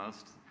them the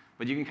most.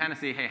 But you can kind of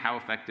see, hey, how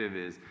effective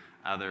is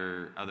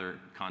other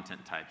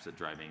content types at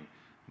driving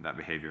that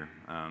behavior.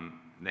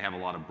 They have a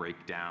lot of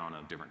breakdown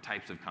of different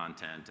types of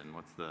content and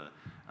what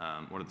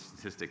are the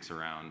statistics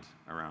around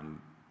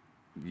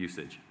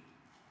usage.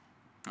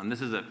 And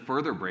this is a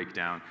further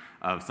breakdown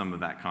of some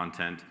of that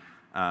content.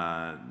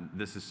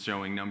 This is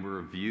showing number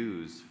of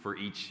views for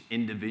each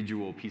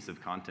individual piece of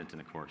content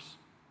in a course.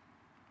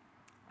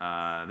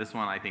 This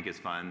one I think is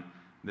fun.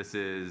 This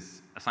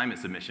is assignment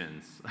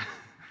submissions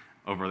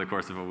over the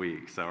course of a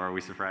week. So are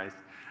we surprised?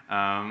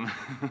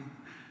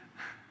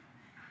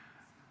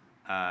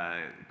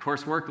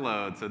 Course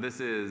workload. So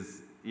this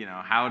is,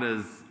 how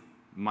does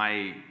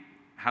my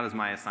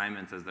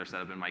assignments as they're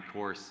set up in my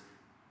course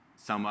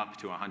sum up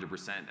to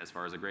 100% as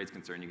far as a grade's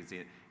concerned? You can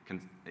see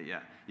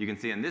you can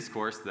see in this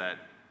course that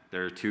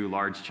there are 2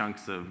 large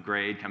chunks of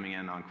grade coming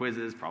in on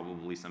quizzes,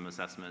 probably some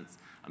assessments,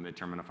 a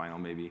midterm and a final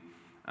maybe,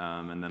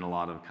 and then a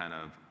lot of kind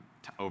of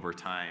over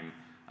time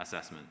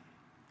assessment.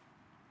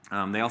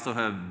 They also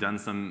have done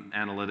some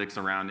analytics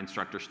around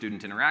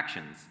instructor-student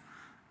interactions.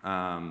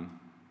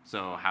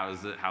 So how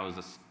is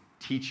a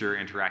teacher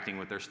interacting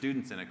with their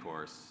students in a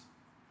course?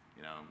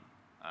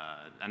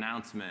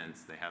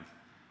 Announcements. They have,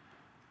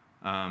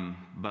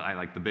 but I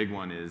like the big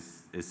one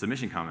is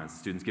submission comments.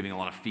 Students giving a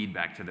lot of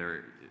feedback to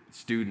their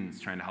students,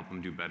 trying to help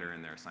them do better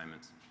in their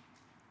assignments.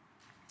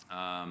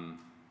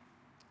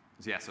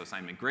 So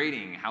assignment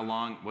grading.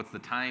 What's the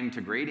time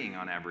to grading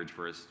on average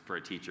for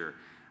a teacher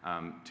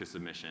to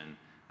submission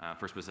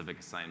for specific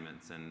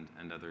assignments and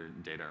other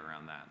data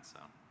around that. So.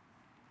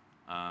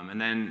 And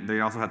then they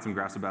also had some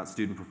graphs about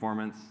student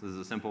performance. This is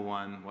a simple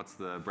one. What's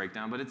the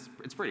breakdown? But it's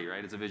pretty,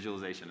 right? It's a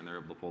visualization, and they're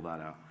able to pull that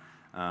out.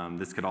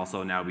 This could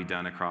also now be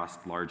done across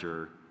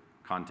larger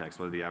contexts,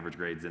 whether the average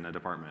grade's in a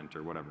department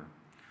or whatever.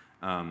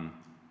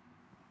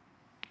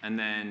 And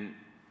then,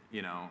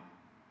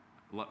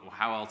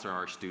 how else are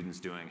our students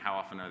doing? How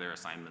often are their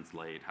assignments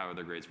late? How are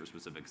their grades for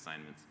specific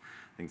assignments?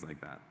 Things like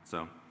that.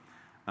 So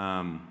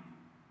a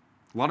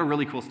lot of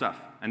really cool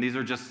stuff. And these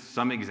are just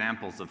some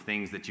examples of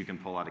things that you can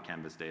pull out of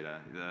Canvas data.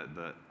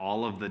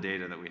 All of the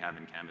data that we have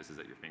in Canvas is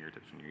at your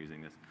fingertips when you're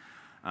using this.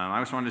 I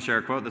just wanted to share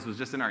a quote. This was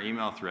just in our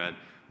email thread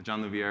with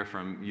John Louvier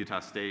from Utah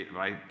State.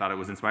 I thought it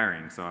was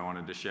inspiring, so I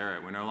wanted to share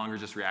it. We're no longer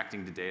just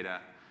reacting to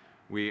data.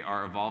 We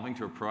are evolving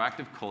to a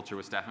proactive culture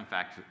with staff and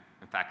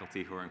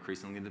faculty who are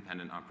increasingly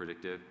dependent on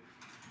predictive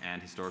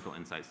and historical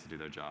insights to do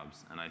their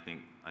jobs. And I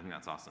think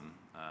that's awesome.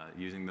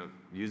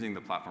 Using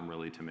the platform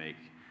really to make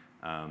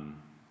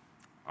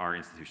our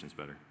institutions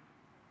better.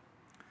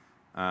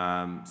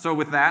 So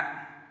with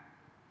that,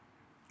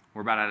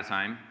 we're about out of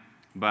time.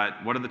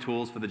 But what are the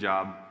tools for the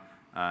job?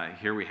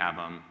 Here we have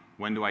them.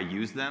 When do I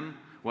use them?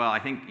 Well, I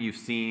think you've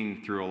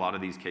seen through a lot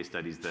of these case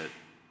studies that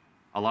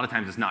a lot of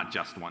times it's not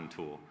just one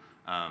tool.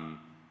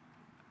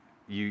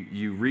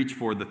 You reach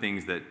for the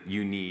things that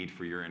you need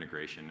for your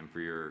integration and for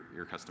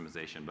your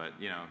customization. But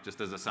just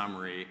as a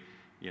summary,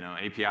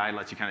 API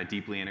lets you kind of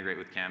deeply integrate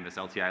with Canvas.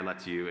 LTI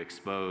lets you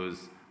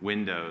expose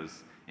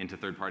windows into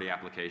third-party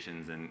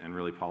applications and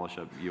really polish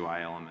up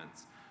UI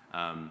elements.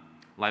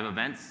 Live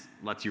events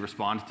lets you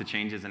respond to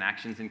changes and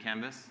actions in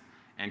Canvas.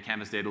 And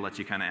Canvas data lets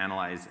you kind of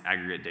analyze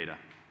aggregate data.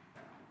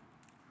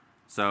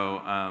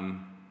 So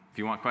if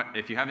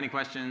you have any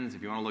questions,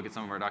 if you want to look at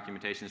some of our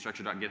documentation,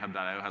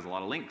 instructure.github.io has a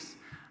lot of links.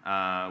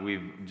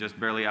 We've just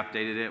barely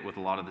updated it with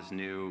a lot of this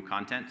new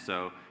content,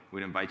 so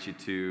we'd invite you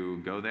to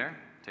go there,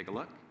 take a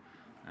look.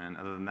 And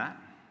other than that,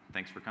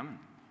 thanks for coming.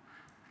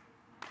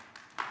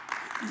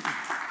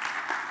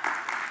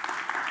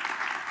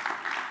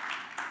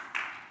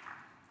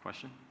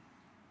 Question?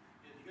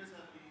 Yeah, do you guys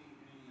have any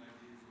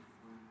ideas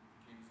of when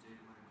Canvas data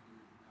might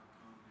include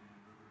outcome and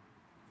rubric?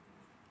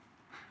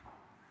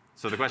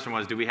 So the question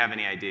was, do we have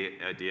any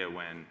idea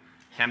when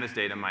Canvas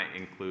data might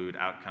include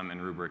outcome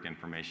and rubric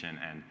information?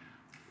 And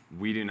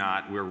we do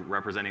not. We're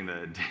representing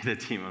the data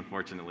team,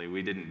 unfortunately.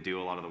 We didn't do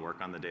a lot of the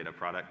work on the data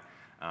product,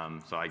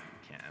 so I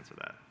can't answer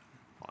that.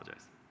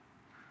 Apologize. Is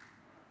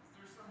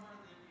there somewhere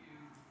that you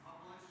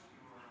publish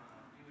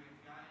your new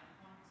API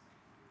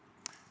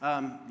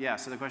endpoints? Yeah,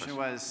 so the question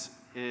was,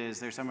 is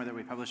there somewhere that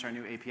we publish our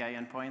new API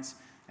endpoints?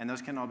 And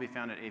those can all be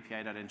found at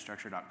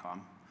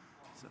api.instructure.com.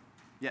 So,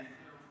 yeah.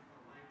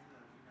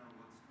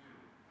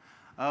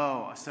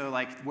 Oh, so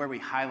like where we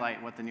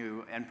highlight what the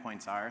new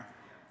endpoints are.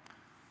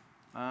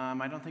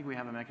 I don't think we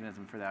have a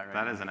mechanism for that right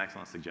now. That is an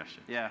excellent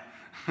suggestion. Yeah.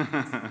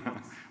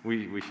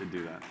 we should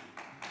do that.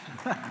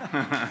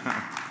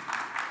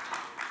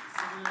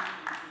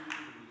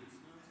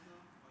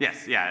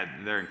 Yes, yeah,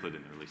 they're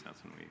included in the release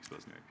notes when we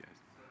expose new APIs.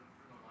 So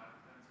for the live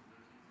events, are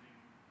those using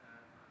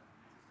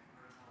existing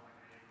protocol like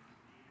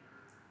AMQP, or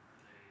are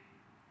they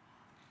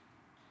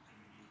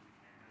unique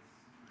to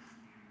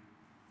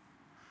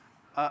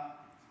Canvas?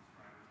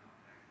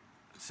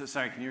 So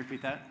sorry, can you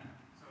repeat that?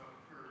 So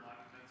for live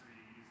events, are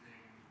you using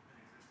an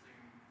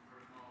existing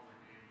protocol like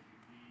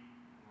AMQP,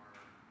 or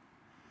if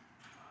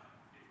not,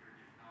 do they do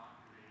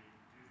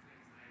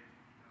things that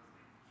AMQP does,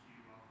 like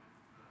queue up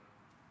if the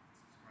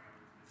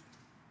subscriber is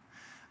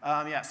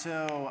missing? Yeah,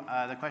 so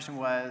the question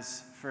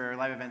was, for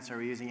live events, are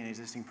we using an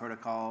existing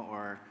protocol,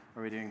 or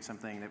are we doing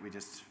something that we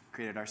just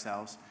created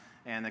ourselves?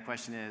 And the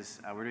question is,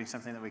 we're doing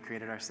something that we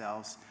created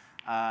ourselves.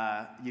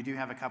 You do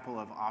have a couple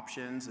of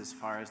options as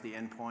far as the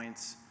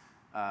endpoints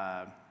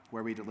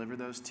where we deliver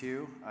those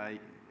to.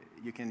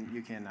 You can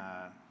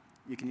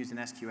use an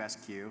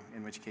SQS queue,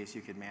 in which case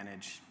you could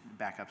manage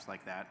backups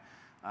like that.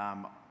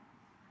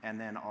 And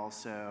then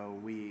also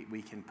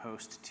we can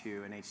post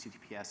to an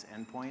HTTPS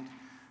endpoint.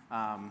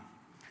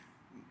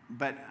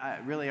 But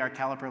really, our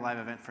Caliper Live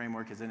Event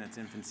framework is in its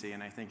infancy,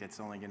 and I think it's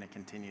only going to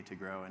continue to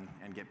grow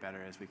and get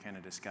better as we kind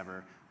of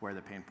discover where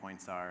the pain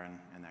points are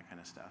and that kind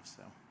of stuff.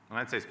 So. And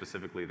I'd say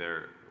specifically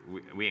there,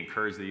 we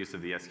encourage the use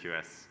of the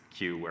SQS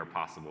queue where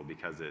possible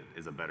because it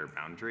is a better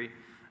boundary.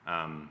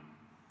 And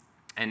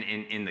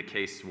in the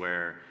case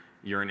where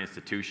you're an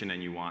institution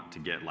and you want to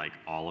get like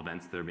all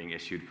events that are being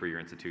issued for your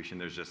institution,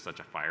 there's just such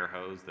a fire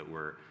hose that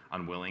we're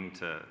unwilling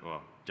to,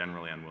 well,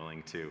 generally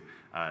unwilling to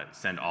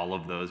send all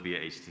of those via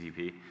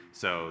HTTP.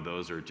 So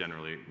those are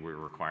generally, we're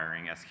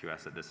requiring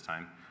SQS at this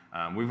time.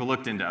 We've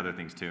looked into other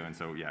things too, and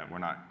so yeah, we're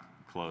not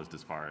closed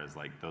as far as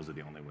like those are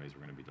the only ways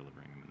we're going to be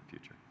delivering them in the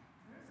future.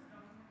 There's a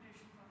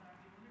documentation for that.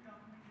 The only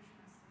documentation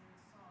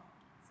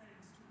I said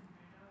is student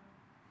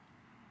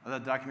data.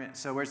 The document.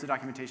 So where's the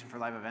documentation for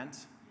live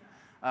events?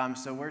 Yeah.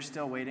 So we're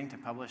still waiting to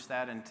publish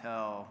that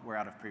until we're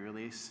out of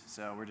pre-release.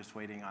 So we're just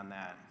waiting on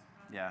that,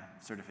 yeah,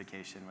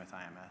 certification with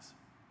IMS.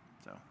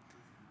 So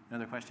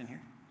another question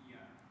here? Yeah.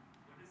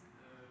 What is the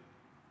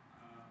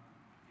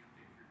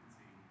update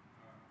frequency?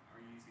 Are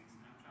you using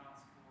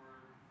snapshots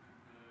for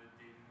the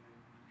data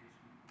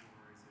implementation,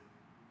 or is it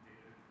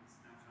data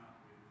snapshot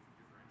with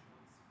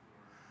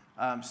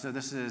differentials? So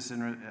this is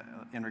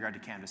in regard to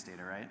Canvas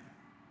data, right?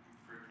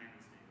 For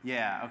Canvas data?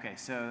 Yeah, okay.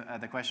 So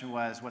the question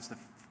was, what's the,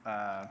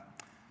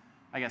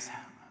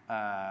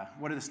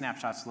 what do the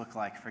snapshots look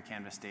like for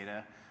Canvas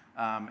data?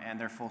 and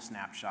they're full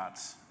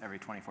snapshots every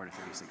 24 to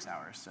 36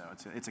 hours. So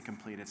it's a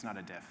complete, it's not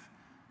a diff.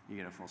 You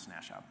get a full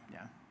snapshot,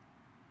 yeah.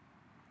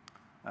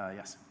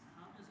 Yes?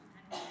 How does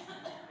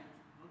authentication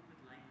work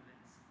with live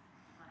events?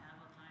 If I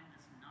have a client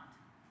that's not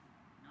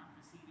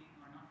receiving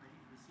or not ready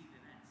to receive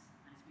events,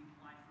 and it's been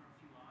quiet for a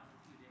few hours or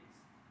a few days,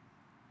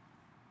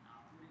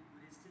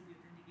 would it still be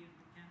authenticated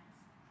with Canvas?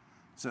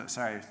 So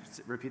sorry,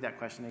 repeat that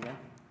question again.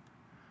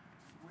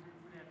 Would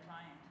a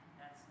client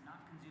that's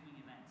not consuming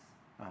events,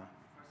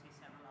 for say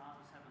several hours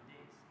or several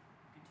days,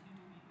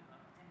 continue to be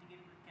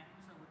authenticated with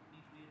Canvas, or would it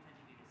need to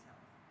re-authenticate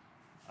itself?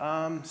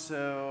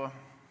 So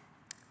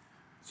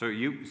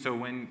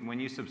when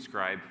you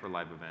subscribe for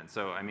live events,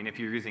 so I mean, if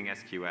you're using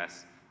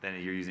SQS, then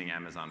you're using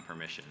Amazon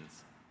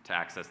permissions to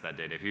access that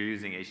data. If you're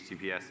using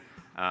HTTPS,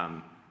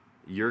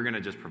 you're going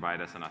to just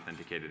provide us an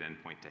authenticated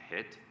endpoint to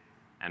hit,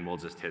 and we'll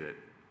just hit it.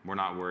 We're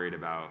not worried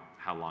about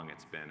how long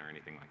it's been or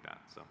anything like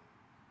that. So,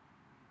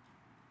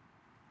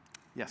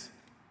 yes.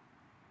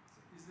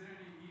 Is there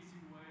any easy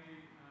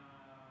way,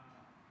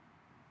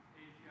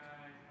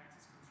 API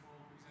access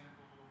control, for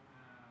example,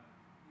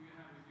 we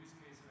have a use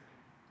case where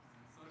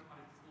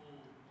third-party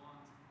tool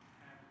want to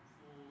have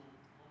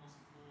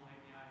almost full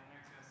API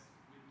access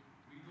with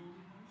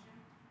read-only permission?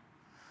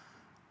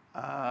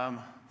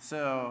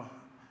 So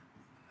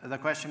the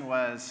question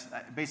was,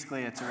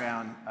 basically it's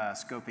around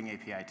scoping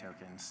API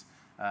tokens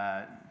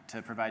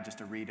to provide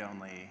just a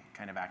read-only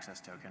kind of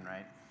access token,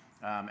 right?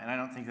 And I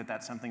don't think that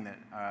that's something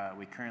that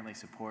we currently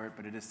support,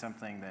 but it is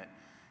something that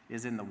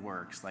is in the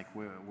works. Like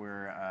we're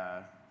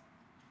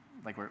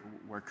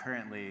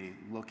currently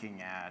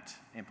looking at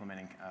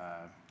implementing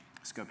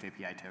scoped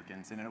API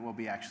tokens, and it will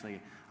be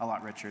actually a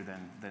lot richer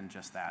than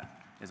just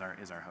that is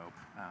our hope.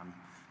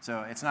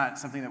 So it's not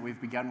something that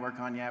we've begun work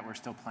on yet. We're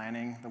still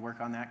planning the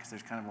work on that because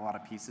there's kind of a lot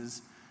of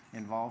pieces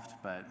involved,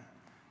 but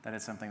that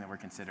is something that we're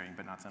considering,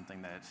 but not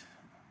something that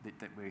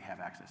we have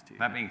access to.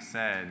 that being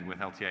said, with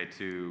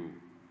LTI2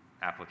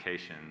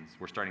 applications,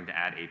 we're starting to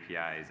add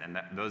APIs, and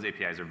those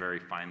APIs are very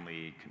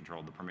finely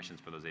controlled. The permissions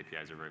for those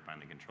APIs are very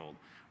finely controlled,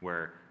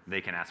 where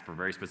they can ask for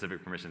very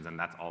specific permissions, and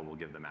that's all we'll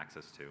give them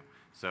access to.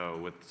 So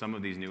with some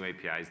of these new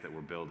APIs that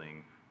we're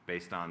building,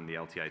 based on the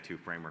LTI2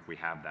 framework, we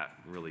have that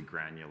really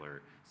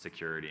granular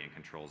security and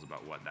controls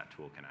about what that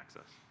tool can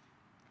access.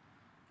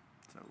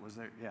 So was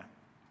there, yeah.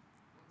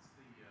 What's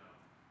the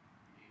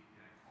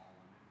API call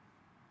limit?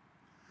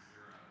 Is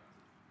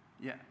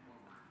there Yeah. one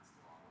where it's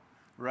throttled?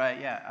 Right,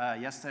 yeah.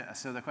 Yes,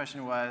 so the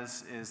question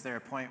was, is there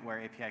a point where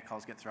API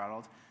calls get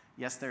throttled?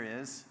 Yes, there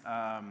is.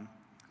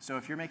 So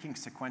if you're making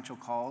sequential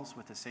calls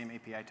with the same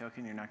API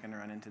token, you're not going to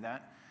run into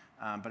that.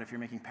 But if you're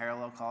making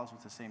parallel calls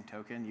with the same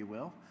token, you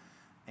will.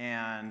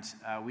 And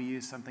we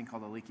use something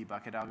called a leaky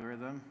bucket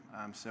algorithm.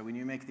 So when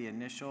you make the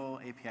initial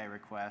API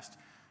request,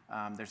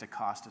 there's a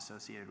cost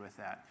associated with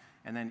that.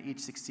 And then each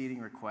succeeding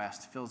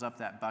request fills up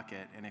that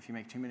bucket. And if you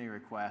make too many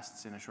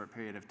requests in a short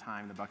period of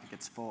time, the bucket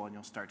gets full and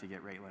you'll start to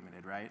get rate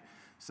limited, right?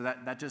 So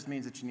that just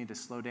means that you need to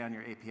slow down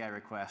your API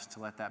request to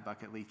let that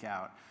bucket leak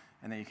out.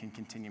 And then you can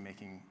continue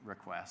making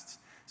requests.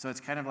 So it's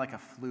kind of like a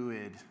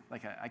fluid,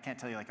 I can't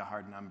tell you like a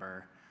hard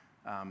number.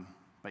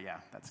 But yeah,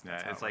 that's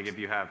Yeah, how it's it like works. if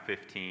you have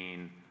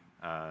 15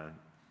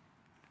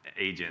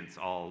 agents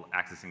all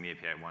accessing the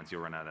API at once,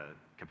 you'll run out of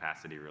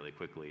capacity really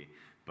quickly.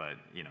 But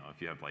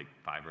if you have like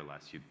 5 or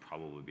less, you'd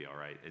probably be all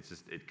right.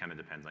 It kind of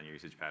depends on your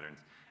usage patterns.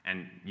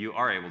 And you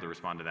are able to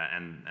respond to that,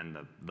 and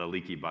the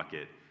leaky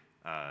bucket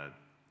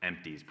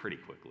empties pretty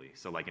quickly.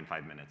 So like in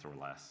 5 minutes or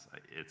less,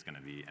 it's going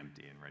to be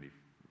empty and ready to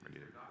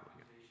go.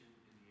 Documentation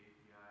in the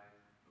API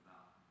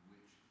about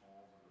which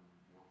calls are the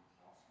more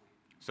costly?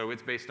 So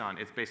it's based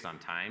on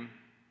time,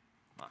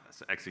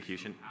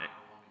 execution. How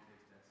long it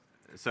takes to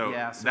execute? So,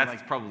 Yeah, so that's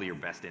like- probably your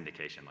best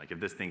indication. Like if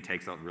this thing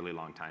takes a really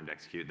long time to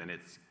execute, then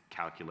it's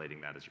calculating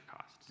that as your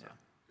cost. So. Yeah.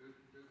 There's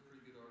a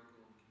pretty good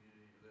article in the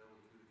community, available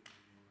to the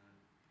community on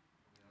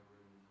the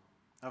algorithm and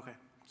how. Okay.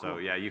 So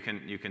cool. yeah,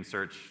 you can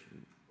search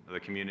the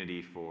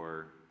community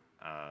for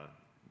a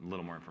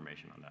little more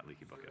information on that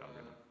leaky bucket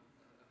algorithm.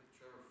 I think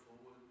Trevor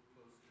Fullwood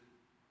posted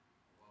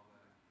a while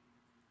back. So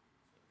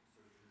I can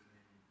search his name.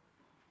 I can't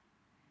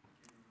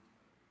remember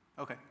the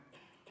title. Okay.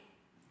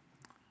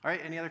 All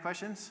right, any other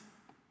questions?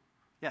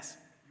 Yes?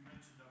 You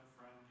mentioned up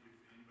front if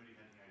anybody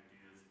had any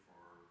ideas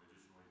for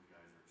additional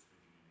APIs or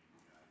extending an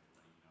API to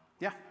let you know.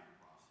 Yeah.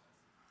 What's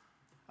that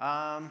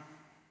process?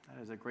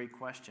 That is a great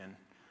question.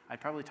 I'd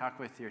probably talk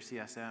with your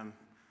CSM.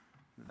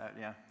 That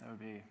would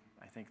be,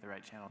 I think, the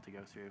right channel to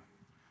go through.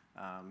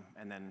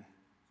 And then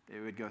it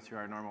would go through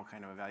our normal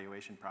kind of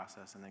evaluation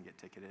process and then get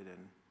ticketed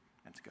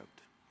and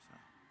scoped. So.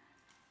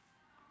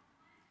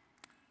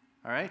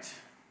 All right.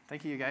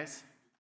 Thank you, guys.